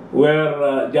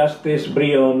 where Justice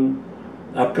Brion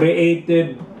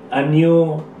created a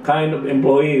new kind of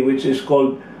employee which is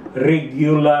called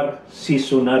regular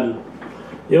seasonal.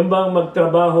 Yung bang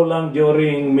magtrabaho lang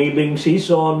during milling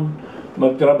season,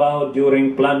 magtrabaho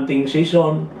during planting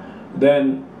season,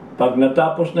 then pag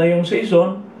natapos na yung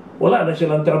season, wala na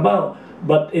silang trabaho.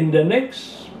 But in the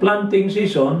next planting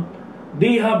season,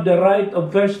 they have the right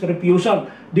of first refusal.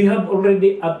 They have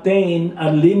already attained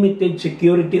a limited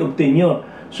security of tenure.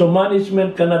 So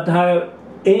management cannot hire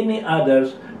any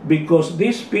others because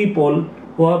these people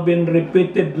who have been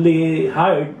repeatedly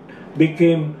hired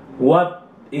became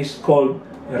what is called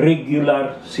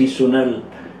regular seasonal.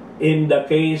 In the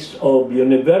case of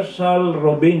Universal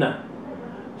Robina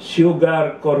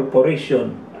Sugar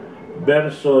Corporation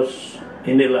versus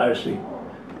NLRC,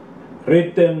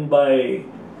 written by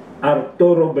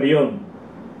Arturo Brion,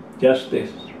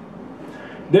 Justice.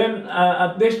 Then,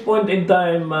 at this point in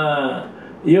time,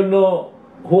 you know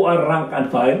who are rank and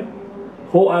file,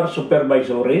 who are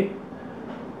supervisory.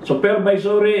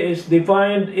 Supervisory is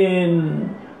defined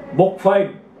in Book 5,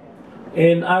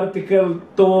 in Article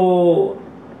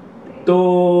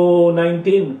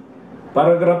 219,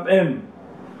 Paragraph M.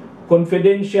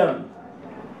 Confidential.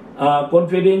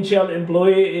 Confidential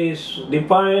employee is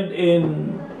defined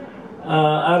in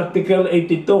Article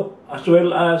 82, as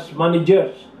well as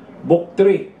managers, Book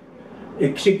 3.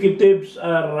 Executives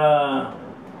are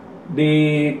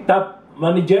the top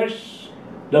managers.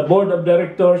 The board of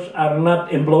directors are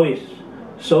not employees,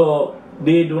 so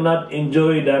they do not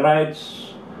enjoy the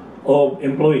rights of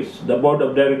employees, the board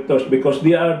of directors, because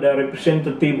they are the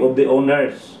representative of the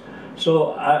owners.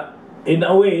 So in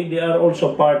a way, they are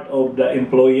also part of the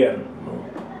employer.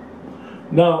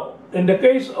 Now, in the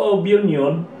case of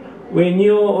union, when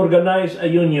you organize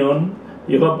a union,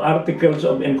 you have articles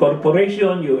of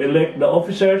incorporation, you elect the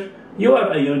officers, you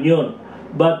are a union,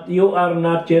 but you are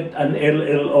not yet an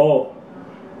LLO.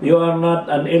 You are not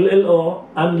an LLO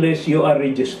unless you are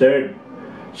registered.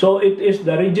 So it is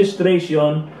the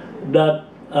registration that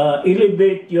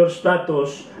elevate your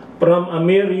status from a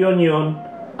mere union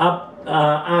up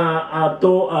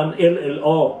to an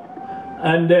LLO.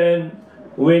 And then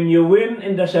when you win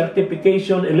in the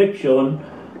certification election,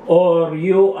 or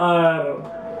you are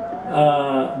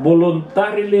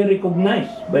voluntarily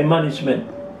recognized by management,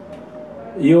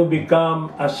 you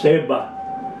become a SEBA.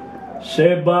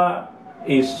 SEBA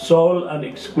is sole and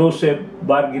exclusive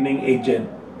bargaining agent.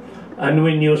 And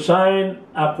when you sign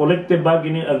a collective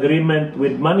bargaining agreement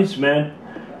with management,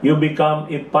 you become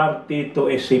a party to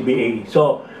a CBA.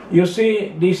 So, you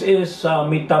see, this is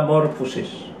metamorphosis.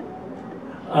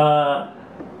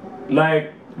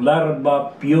 Like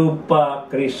larva, pupa,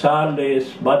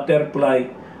 chrysalis, butterfly,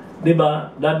 di ba?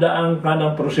 Dadaan ka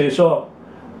ng proseso.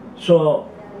 So,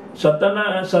 sa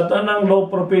tanang law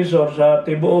professor sa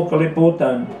tibuok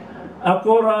kaliputan,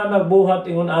 ako ra nagbuhat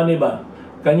ingon ani ba?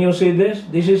 Can you see this?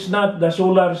 This is not the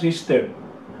solar system.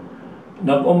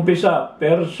 Nag-umpisa,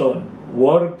 person,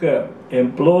 worker,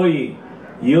 employee,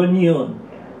 union,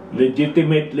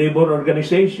 legitimate labor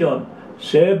organization,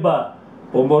 SEBA,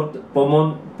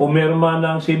 pumirma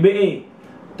ng CBA,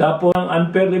 tapos ang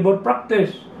unfair labor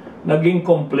practice, naging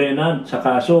complainant sa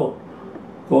kaso.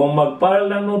 Kung mag-file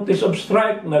ng notice of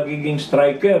strike, nagiging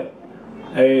striker.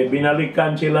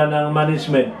 Binalikan sila ng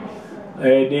management,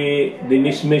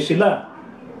 dinismiss sila.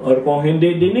 Or kung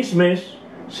hindi dinismiss,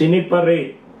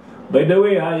 siniparate. By the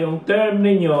way, yung term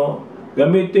ninyo,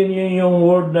 gamitin niyo yung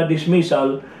word na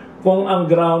dismissal kung ang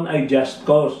ground ay just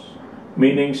cause,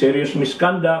 meaning serious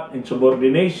misconduct,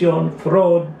 insubordination,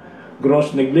 fraud,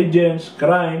 gross negligence,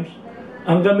 crimes,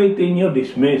 ang gamitin niyo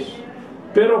dismiss.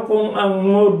 Pero kung ang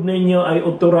mode ninyo ay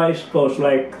authorized cause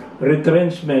like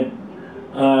retrenchment,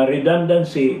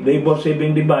 redundancy, labor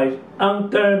saving device,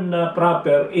 ang term na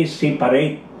proper is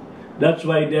separate. That's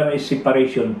why there is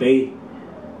separation pay.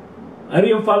 Are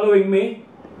you following me?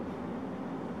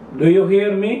 Do you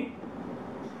hear me?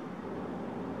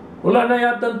 Wala na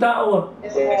yata ang tao.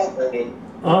 Yes, attorney.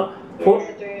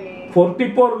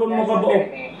 44 kung makabuok.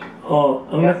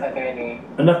 Ang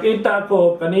nakita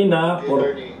ko kanina,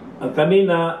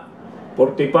 kanina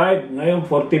 45, ngayon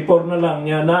 44 na lang.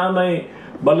 Yan na may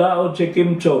balaod si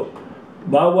Kim Cho.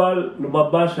 Bawal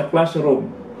lumabas sa classroom.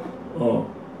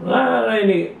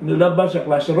 Lumabas sa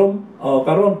classroom.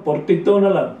 Karon 42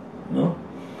 na lang. No?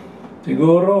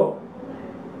 Siguro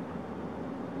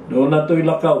doon na ito'y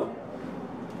lakaw.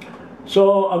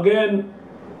 So again,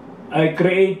 I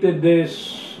created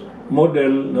this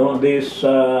model, no, this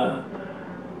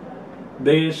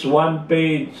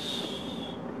one-page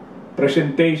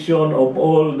presentation of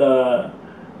all the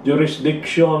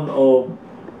jurisdiction of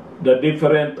the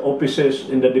different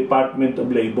offices in the Department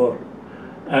of Labor.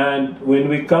 And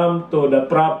when we come to the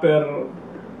proper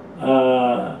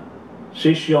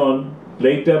session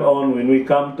later on, when we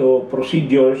come to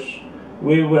procedures,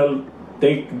 we will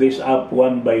take this up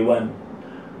one by one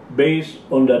based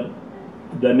on the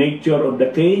nature of the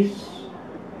case,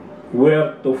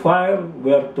 where to file,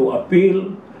 where to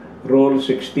appeal, Rule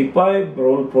 65,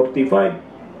 Rule 45.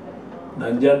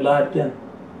 Nandyan lahat yan.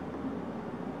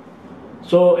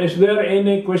 So, is there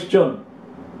any question?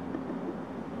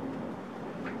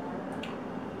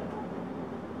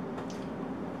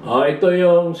 Ito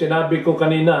yung sinabi ko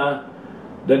kanina.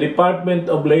 The Department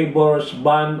of Labor's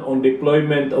ban on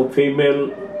deployment of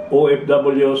female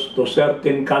OFWs to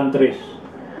certain countries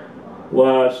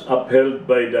was upheld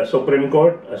by the Supreme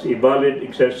Court as a valid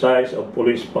exercise of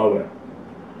police power.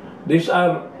 These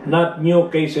are not new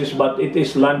cases, but it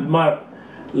is landmark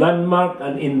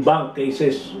and in-bank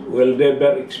cases will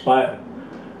never expire.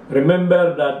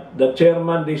 Remember that the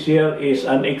chairman this year is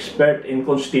an expert in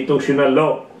constitutional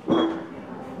law.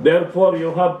 Therefore,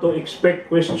 you have to expect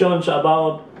questions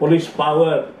about police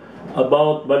power,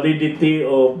 about validity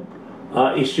of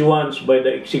issuance by the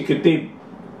executive.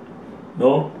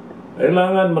 No?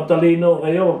 Kailangan matalino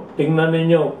kayo. Tingnan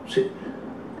ninyo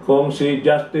kung si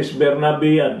Justice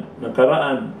Bernabe yan,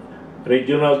 nakaraan,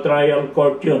 Regional Trial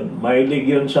Court yun, mahilig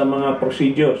yun sa mga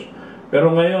procedures.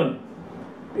 Pero ngayon,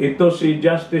 ito si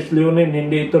Justice Leonin,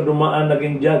 hindi ito dumaan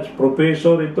naging judge,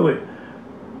 professor ito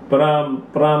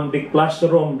from the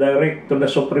classroom direct to the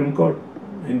Supreme Court.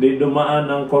 Hindi dumaan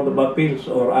ng Court of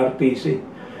Appeals or RTC.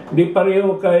 Hindi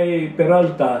pareho kay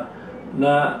Peralta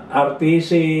na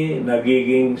RTC,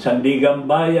 nagiging Sandigan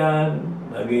Bayan,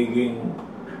 nagiging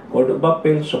Court of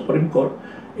Appeals, Supreme Court.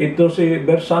 Ito si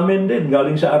Bersamin din,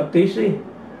 galing sa RTC.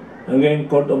 Hanggang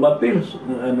Court of Appeals,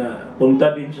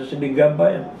 punta din sa Sandigan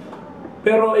Bayan.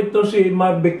 Pero ito si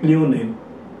Marvick Leonin,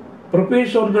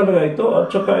 professor talaga ito,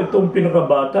 at saka itong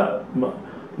pinakabata,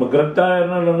 mag-retire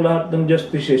na lang lahat ng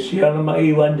justices, siya na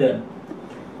maiwan dyan.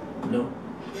 No?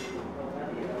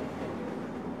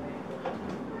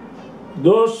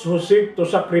 Those who seek to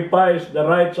sacrifice the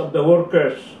rights of the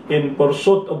workers in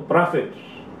pursuit of profits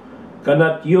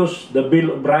cannot use the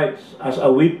Bill of Rights as a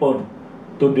weapon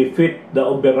to defeat the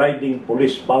overriding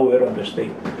police power of the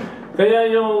state.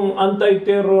 Kaya yung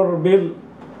anti-terror bill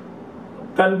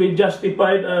can be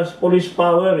justified as police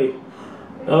power.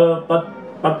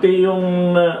 Pati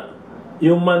yung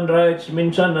human rights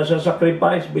minsan nasa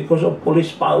sacrifice because of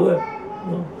police power.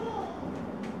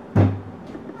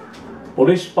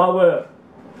 Police power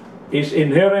is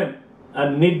inherent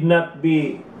and need not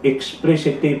be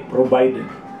explicitly provided.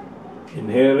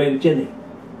 Inherent yan eh.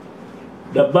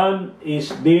 The ban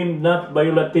is deemed not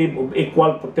violative of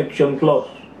Equal Protection Clause.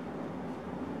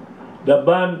 The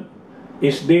ban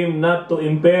is deemed not to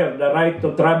impair the right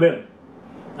to travel,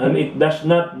 and it does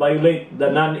not violate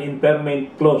the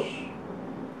non-impairment clause.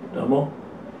 Tamo?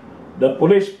 The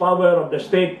police power of the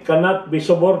state cannot be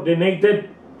subordinated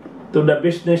to the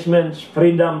businessman's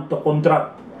freedom to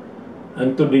contract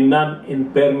and to the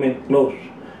non-impairment clause.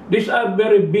 These are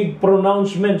very big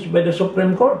pronouncements by the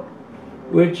Supreme Court,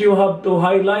 which you have to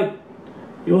highlight.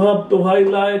 You have to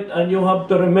highlight and you have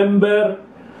to remember,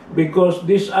 because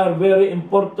these are very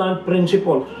important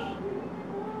principles.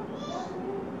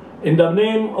 In the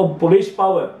name of police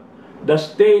power, the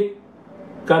state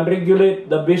can regulate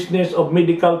the business of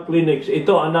medical clinics.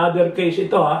 Ito, another case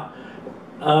ito ha.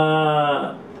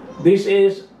 This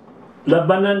is,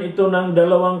 labanan ito ng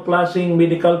dalawang klaseng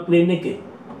medical clinic eh.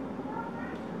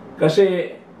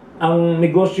 Kasi, ang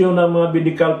negosyo ng mga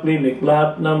medical clinic,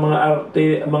 lahat ng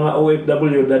mga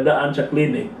OFW dadaan sa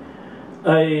clinic,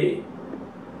 ay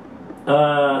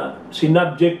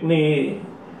sinubject ni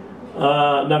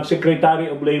ng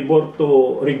Secretary of Labor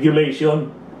to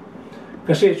regulation.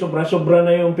 Kasi sobra-sobra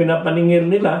na yung pinapaningil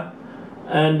nila,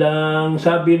 and ang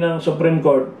sabi ng Supreme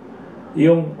Court,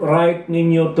 yung right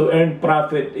ninyo to earn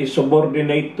profit is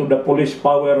subordinate to the police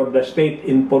power of the state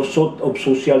in pursuit of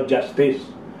social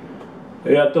justice.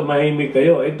 Kaya tumahimik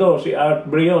kayo. Ito, si Art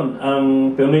Brion,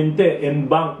 ang punente, in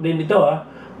bank din ito ha.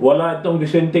 Wala itong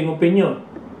dissenting opinion.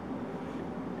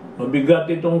 Mabigat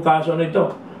itong kaso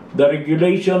nito. The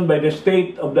regulation by the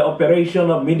state of the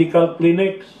operation of medical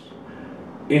clinics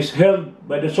is held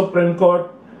by the Supreme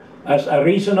Court as a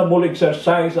reasonable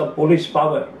exercise of police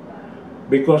power,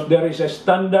 because there is a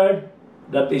standard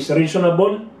that is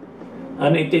reasonable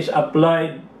and it is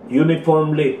applied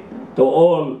uniformly to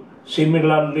all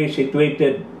similarly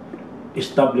situated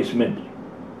establishments.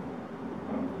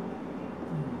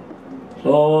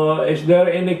 So, is there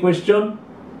any question?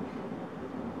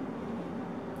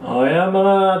 Ayan,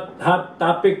 mga hot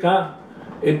topic ha.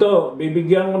 Ito,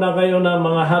 bibigyan ko na kayo ng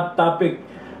mga hot topic.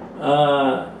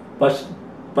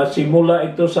 Pasimula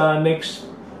ito sa next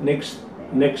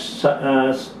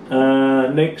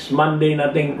Monday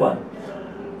nating kwan.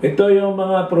 Ito yung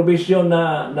mga provision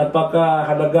na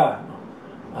napakahalaga.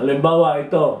 Halimbawa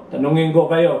ito, tanungin ko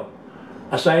kayo,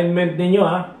 assignment ninyo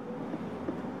ha.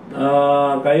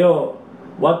 Kayo,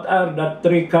 what are the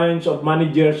 3 kinds of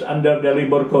managers under the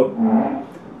labor code?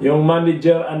 Yung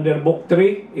manager under Book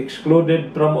 3,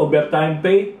 excluded from overtime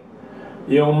pay.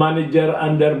 Yung manager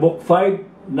under Book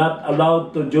 5, not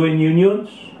allowed to join unions.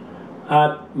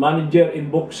 At manager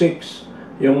in Book 6,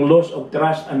 yung loss of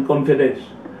trust and confidence.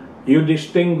 You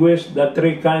distinguish the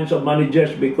 3 kinds of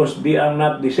managers because they are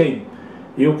not the same.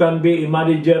 You can be a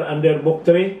manager under Book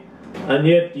 3, and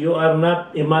yet you are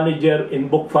not a manager in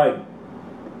Book 5.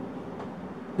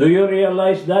 Do you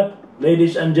realize that,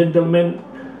 ladies and gentlemen,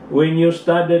 when you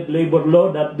studied labor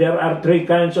law, that there are 3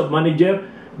 kinds of manager?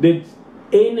 Did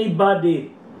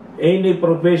anybody, any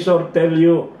professor tell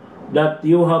you that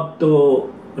you have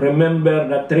to remember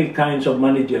the 3 kinds of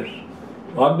managers?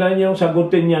 Huwag na niyong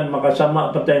sagutin yan,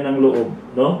 makasama pa tayo ng loob,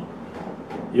 no?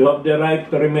 You have the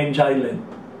right to remain silent.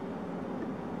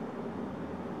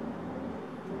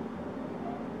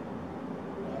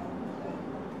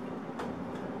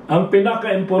 Ang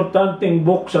pinaka-importanting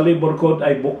book sa Labor Code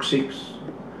ay Book 6.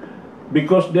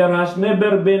 Because there has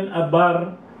never been a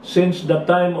bar since the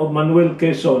time of Manuel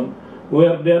Quezon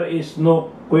where there is no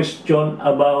question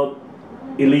about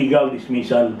illegal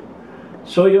dismissal.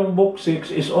 So yung Book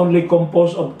 6 is only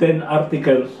composed of 10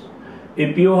 articles.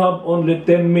 If you have only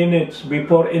 10 minutes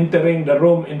before entering the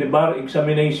room in the bar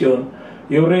examination,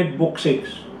 you read Book 6.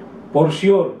 For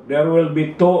sure, there will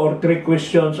be 2 or 3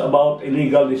 questions about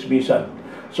illegal dismissal.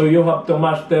 So you have to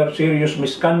master serious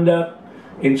misconduct,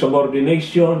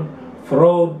 insubordination,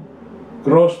 fraud,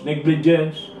 gross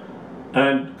negligence,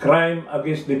 and crime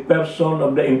against the person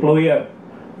of the employer,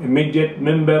 immediate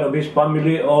member of his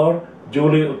family, or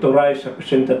duly authorized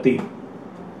representative.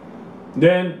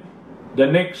 Then, the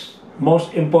next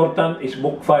most important is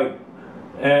Book 5,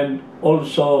 and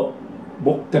also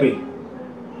Book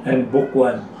 3, and Book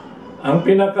 1. Ang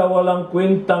pinakawalang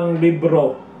kwentang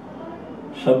libro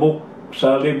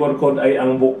sa Labor Code ay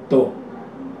ang Book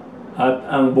 2, at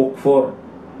ang Book 4,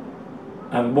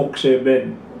 ang Book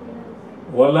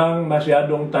 7. Walang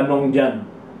masyadong tanong dyan.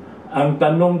 Ang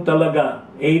tanong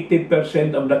talaga,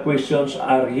 80% of the questions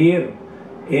are here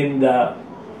in the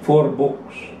 4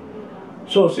 books.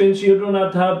 So, since you do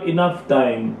not have enough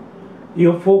time,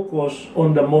 you focus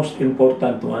on the most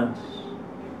important ones.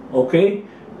 Okay?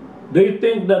 Do you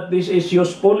think that this is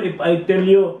useful if I tell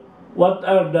you what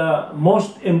are the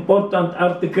most important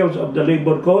articles of the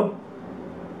Labor Code?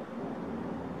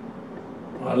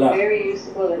 Wala. Very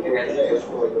useful and very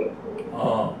useful.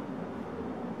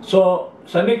 So,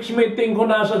 sa next meeting ko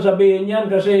na sasabihin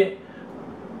yan kasi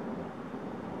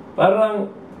parang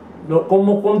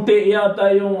kumukunti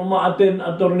yata yung umaattend,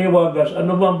 Attorney Wagas.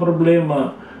 Ano bang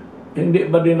problema? Hindi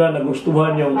ba nila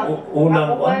nagustuhan yung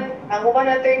unang Ang uban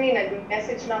attorney,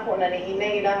 nag-message na ako na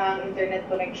nihinay ilang internet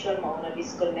connection mo na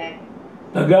disconnect.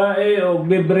 Nagae o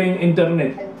libreng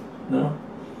internet, no?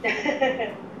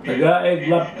 Nagae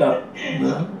laptop,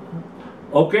 no?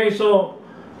 Okay, so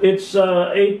it's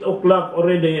 8 o'clock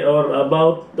already, or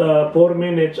about 4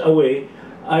 minutes away.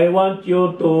 I want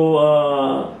you to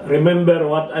remember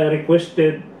what I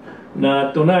requested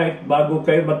na tonight, bago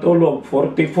kayo matulog.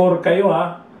 44 kayo,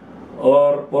 ha?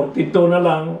 Or 42 na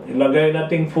lang, ilagay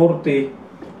nating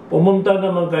 40. Pumunta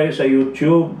naman kayo sa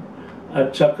YouTube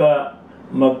at saka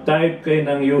mag-type kayo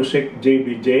ng USEC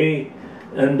JBJ,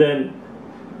 and then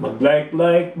mag-like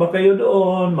ba kayo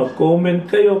doon, mag-comment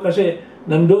kayo, kasi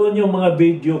nandoon yung mga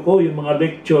video ko, yung mga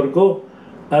lecture ko,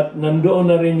 at nandoon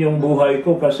na rin yung buhay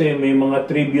ko, kasi may mga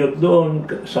tribute doon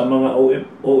sa mga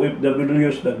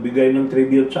OFWs, nagbigay ng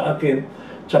tribute sa akin.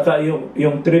 Saka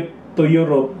yung trip to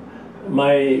Europe,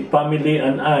 my family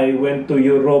and I went to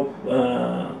Europe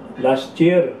last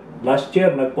year. Last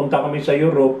year, nagpunta kami sa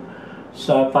Europe,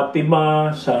 sa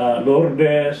Fatima, sa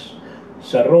Lourdes,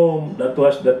 sa Rome. That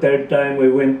was the 3rd time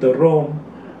we went to Rome.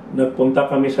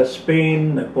 Nagpunta kami sa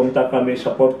Spain, nagpunta kami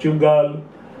sa Portugal,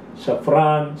 sa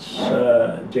France,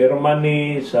 sa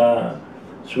Germany, sa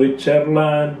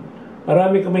Switzerland.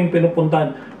 Marami kaming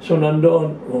pinupuntahan. So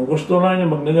nandoon, kung gusto na nyo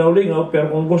magnangaw-lingaw,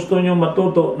 pero kung gusto nyo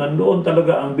matuto, nandoon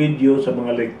talaga ang video sa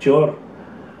mga lecture.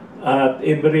 At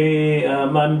every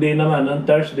Monday naman, on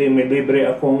Thursday, may libre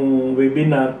akong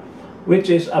webinar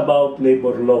which is about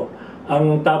labor law.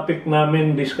 Ang topic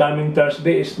namin this coming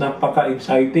Thursday is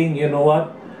napaka-exciting. You know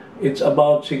what? It's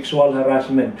about sexual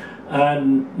harassment.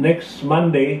 And next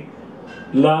Monday,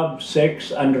 love,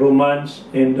 sex, and romance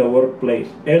in the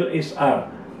workplace. LSR,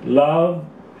 love,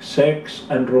 sex,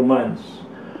 and romance.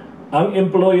 Ang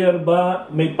employer ba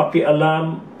may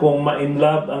pakialam kung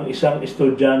ma-inlove ang isang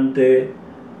estudyante,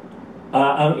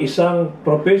 ang isang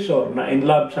professor na in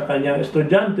love sa kanyang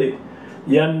estudyante?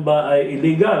 Yan ba ay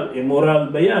illegal? Immoral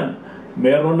ba yan?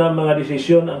 Meron na mga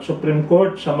desisyon ang Supreme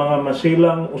Court sa mga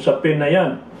masilang usapin na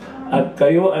yan. At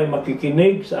kayo ay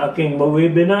makikinig sa aking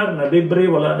webinar na libre,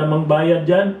 wala namang bayad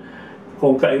dyan.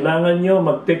 Kung kailangan nyo,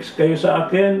 mag-text kayo sa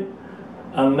akin.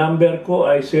 Ang number ko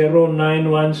ay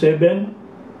 0917.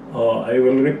 I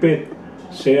will repeat.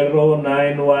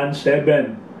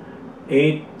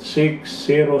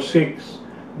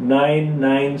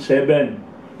 0917-8606-997.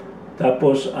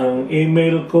 Tapos ang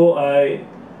email ko ay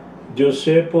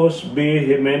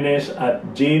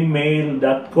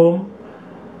josephusbjimenez@gmail.com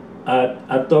at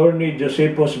attorney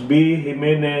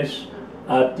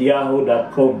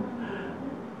josephusbjimenez@yahoo.com.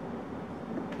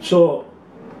 So,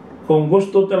 kung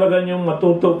gusto talaga niyong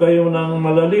matuto kayo ng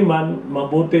malaliman,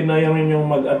 mabuti na yung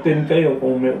mag-attend kayo.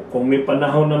 Kung may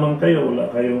panahon naman kayo, wala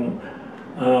kayong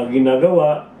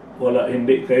ginagawa,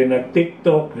 hindi kayo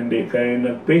nag-TikTok, hindi kayo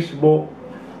nag-Facebook,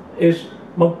 is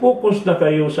mag-focus na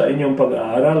kayo sa inyong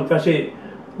pag-aaral, kasi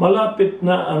malapit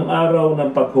na ang araw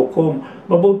ng paghukom.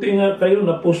 Mabuti nga kayo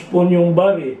na postpone yung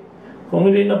bar. Kung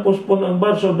hindi na postpone ang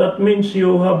bar, so that means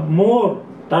you have more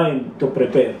time to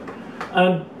prepare.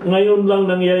 And ngayon lang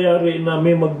nangyayari na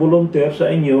may mag-volunteer sa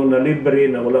inyo na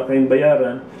libre, na wala kayong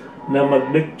bayaran, na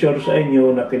mag-lecture sa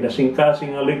inyo, na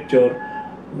kinasing-kasing ang lecture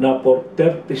na for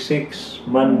 36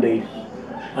 Mondays.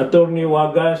 Attorney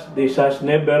Wagas, this has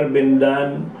never been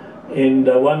done in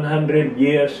the 100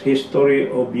 years history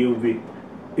of UV.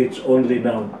 It's only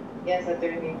now. Yes,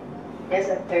 attorney.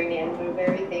 Yes, attorney. And we're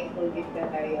very thankful with the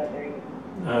attorney.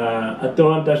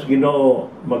 Atong tas Ginoo,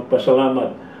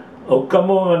 magpasalamat. O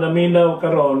kamo nga naminaw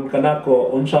karon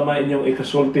kanako, unsa man inyong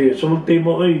ikasulti. Sulti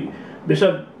mo,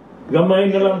 bisag gamay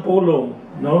na lang pulong,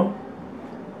 no?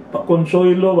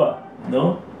 Pakonsuelo ba,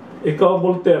 no? Ikaw,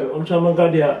 Voltaire, unsa man ka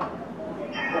diha?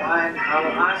 Ang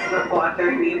ask ko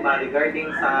attorney ba regarding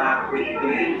sa quit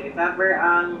claim, if ever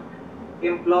ang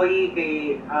employee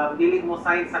kay dili mo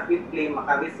sign sa quit claim,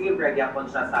 maka-receive ra gyapon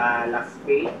siya sa last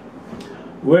pay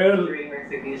during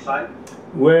resignation?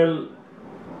 Well,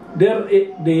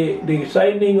 the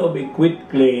signing of a quit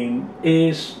claim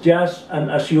is just an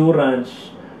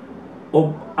assurance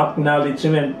of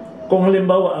acknowledgement. Kung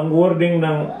halimbawa ang wording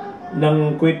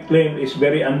ng quit claim is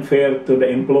very unfair to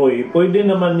the employee, pwede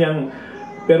naman niyang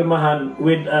permahan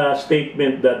with a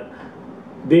statement that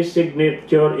this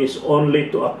signature is only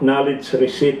to acknowledge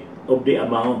receipt of the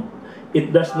amount.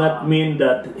 It does not mean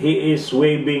that he is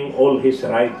waiving all his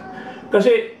rights.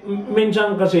 Kasi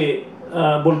minsan kasi,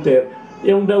 Voltaire,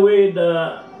 yung the way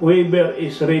the waiver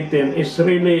is written is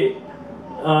really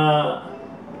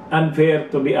unfair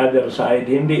to the other side.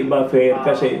 Hindi ba fair?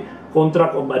 Kasi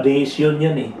contract of adhesion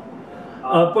yan eh.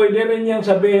 Pwede rin niyang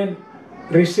sabihin,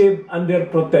 receive under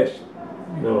protest.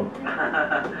 No.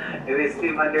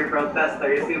 receive under protest,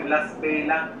 receive last pay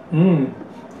lang.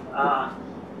 Ah,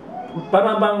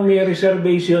 Para bang may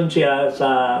reservation siya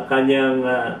sa kanyang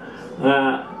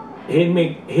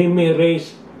he may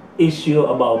raise issue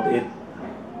about it.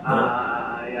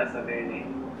 yes, attorney.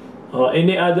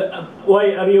 Any other?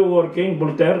 Why are you working,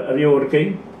 Voltaire? Are you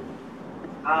working?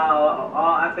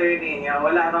 Attorney,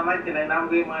 wala naman, tinanam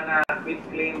ko yung mga quit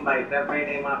claim by, never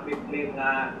na yung mga quit claim na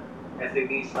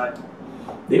resignation.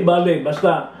 Di bale,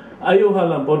 basta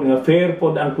ayuha lang po nga fair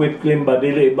po ang quit claim ba,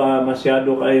 dili ba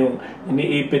masyado kayong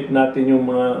iniipit natin yung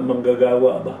mga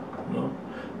manggagawa ba, no?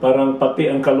 Parang pati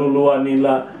ang kaluluwa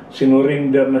nila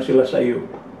sinurinder na sila sa iyo,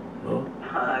 no?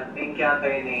 Thank you,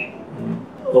 attorney.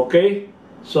 Okay?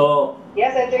 So,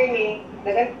 Yes, attorney.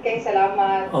 Daghang kayong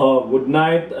salamat. good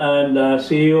night and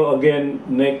see you again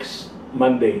next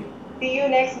Monday. See you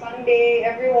next Monday,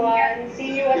 everyone.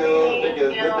 See you, attorney. Thank you.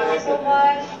 Thank you so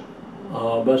much.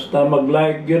 Basta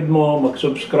mag-like yun mo,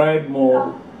 mag-subscribe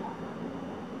mo.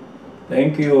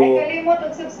 Thank you. Ay, kalimot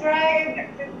mag-subscribe.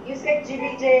 USEC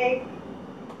GBJ.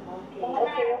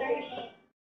 Okay.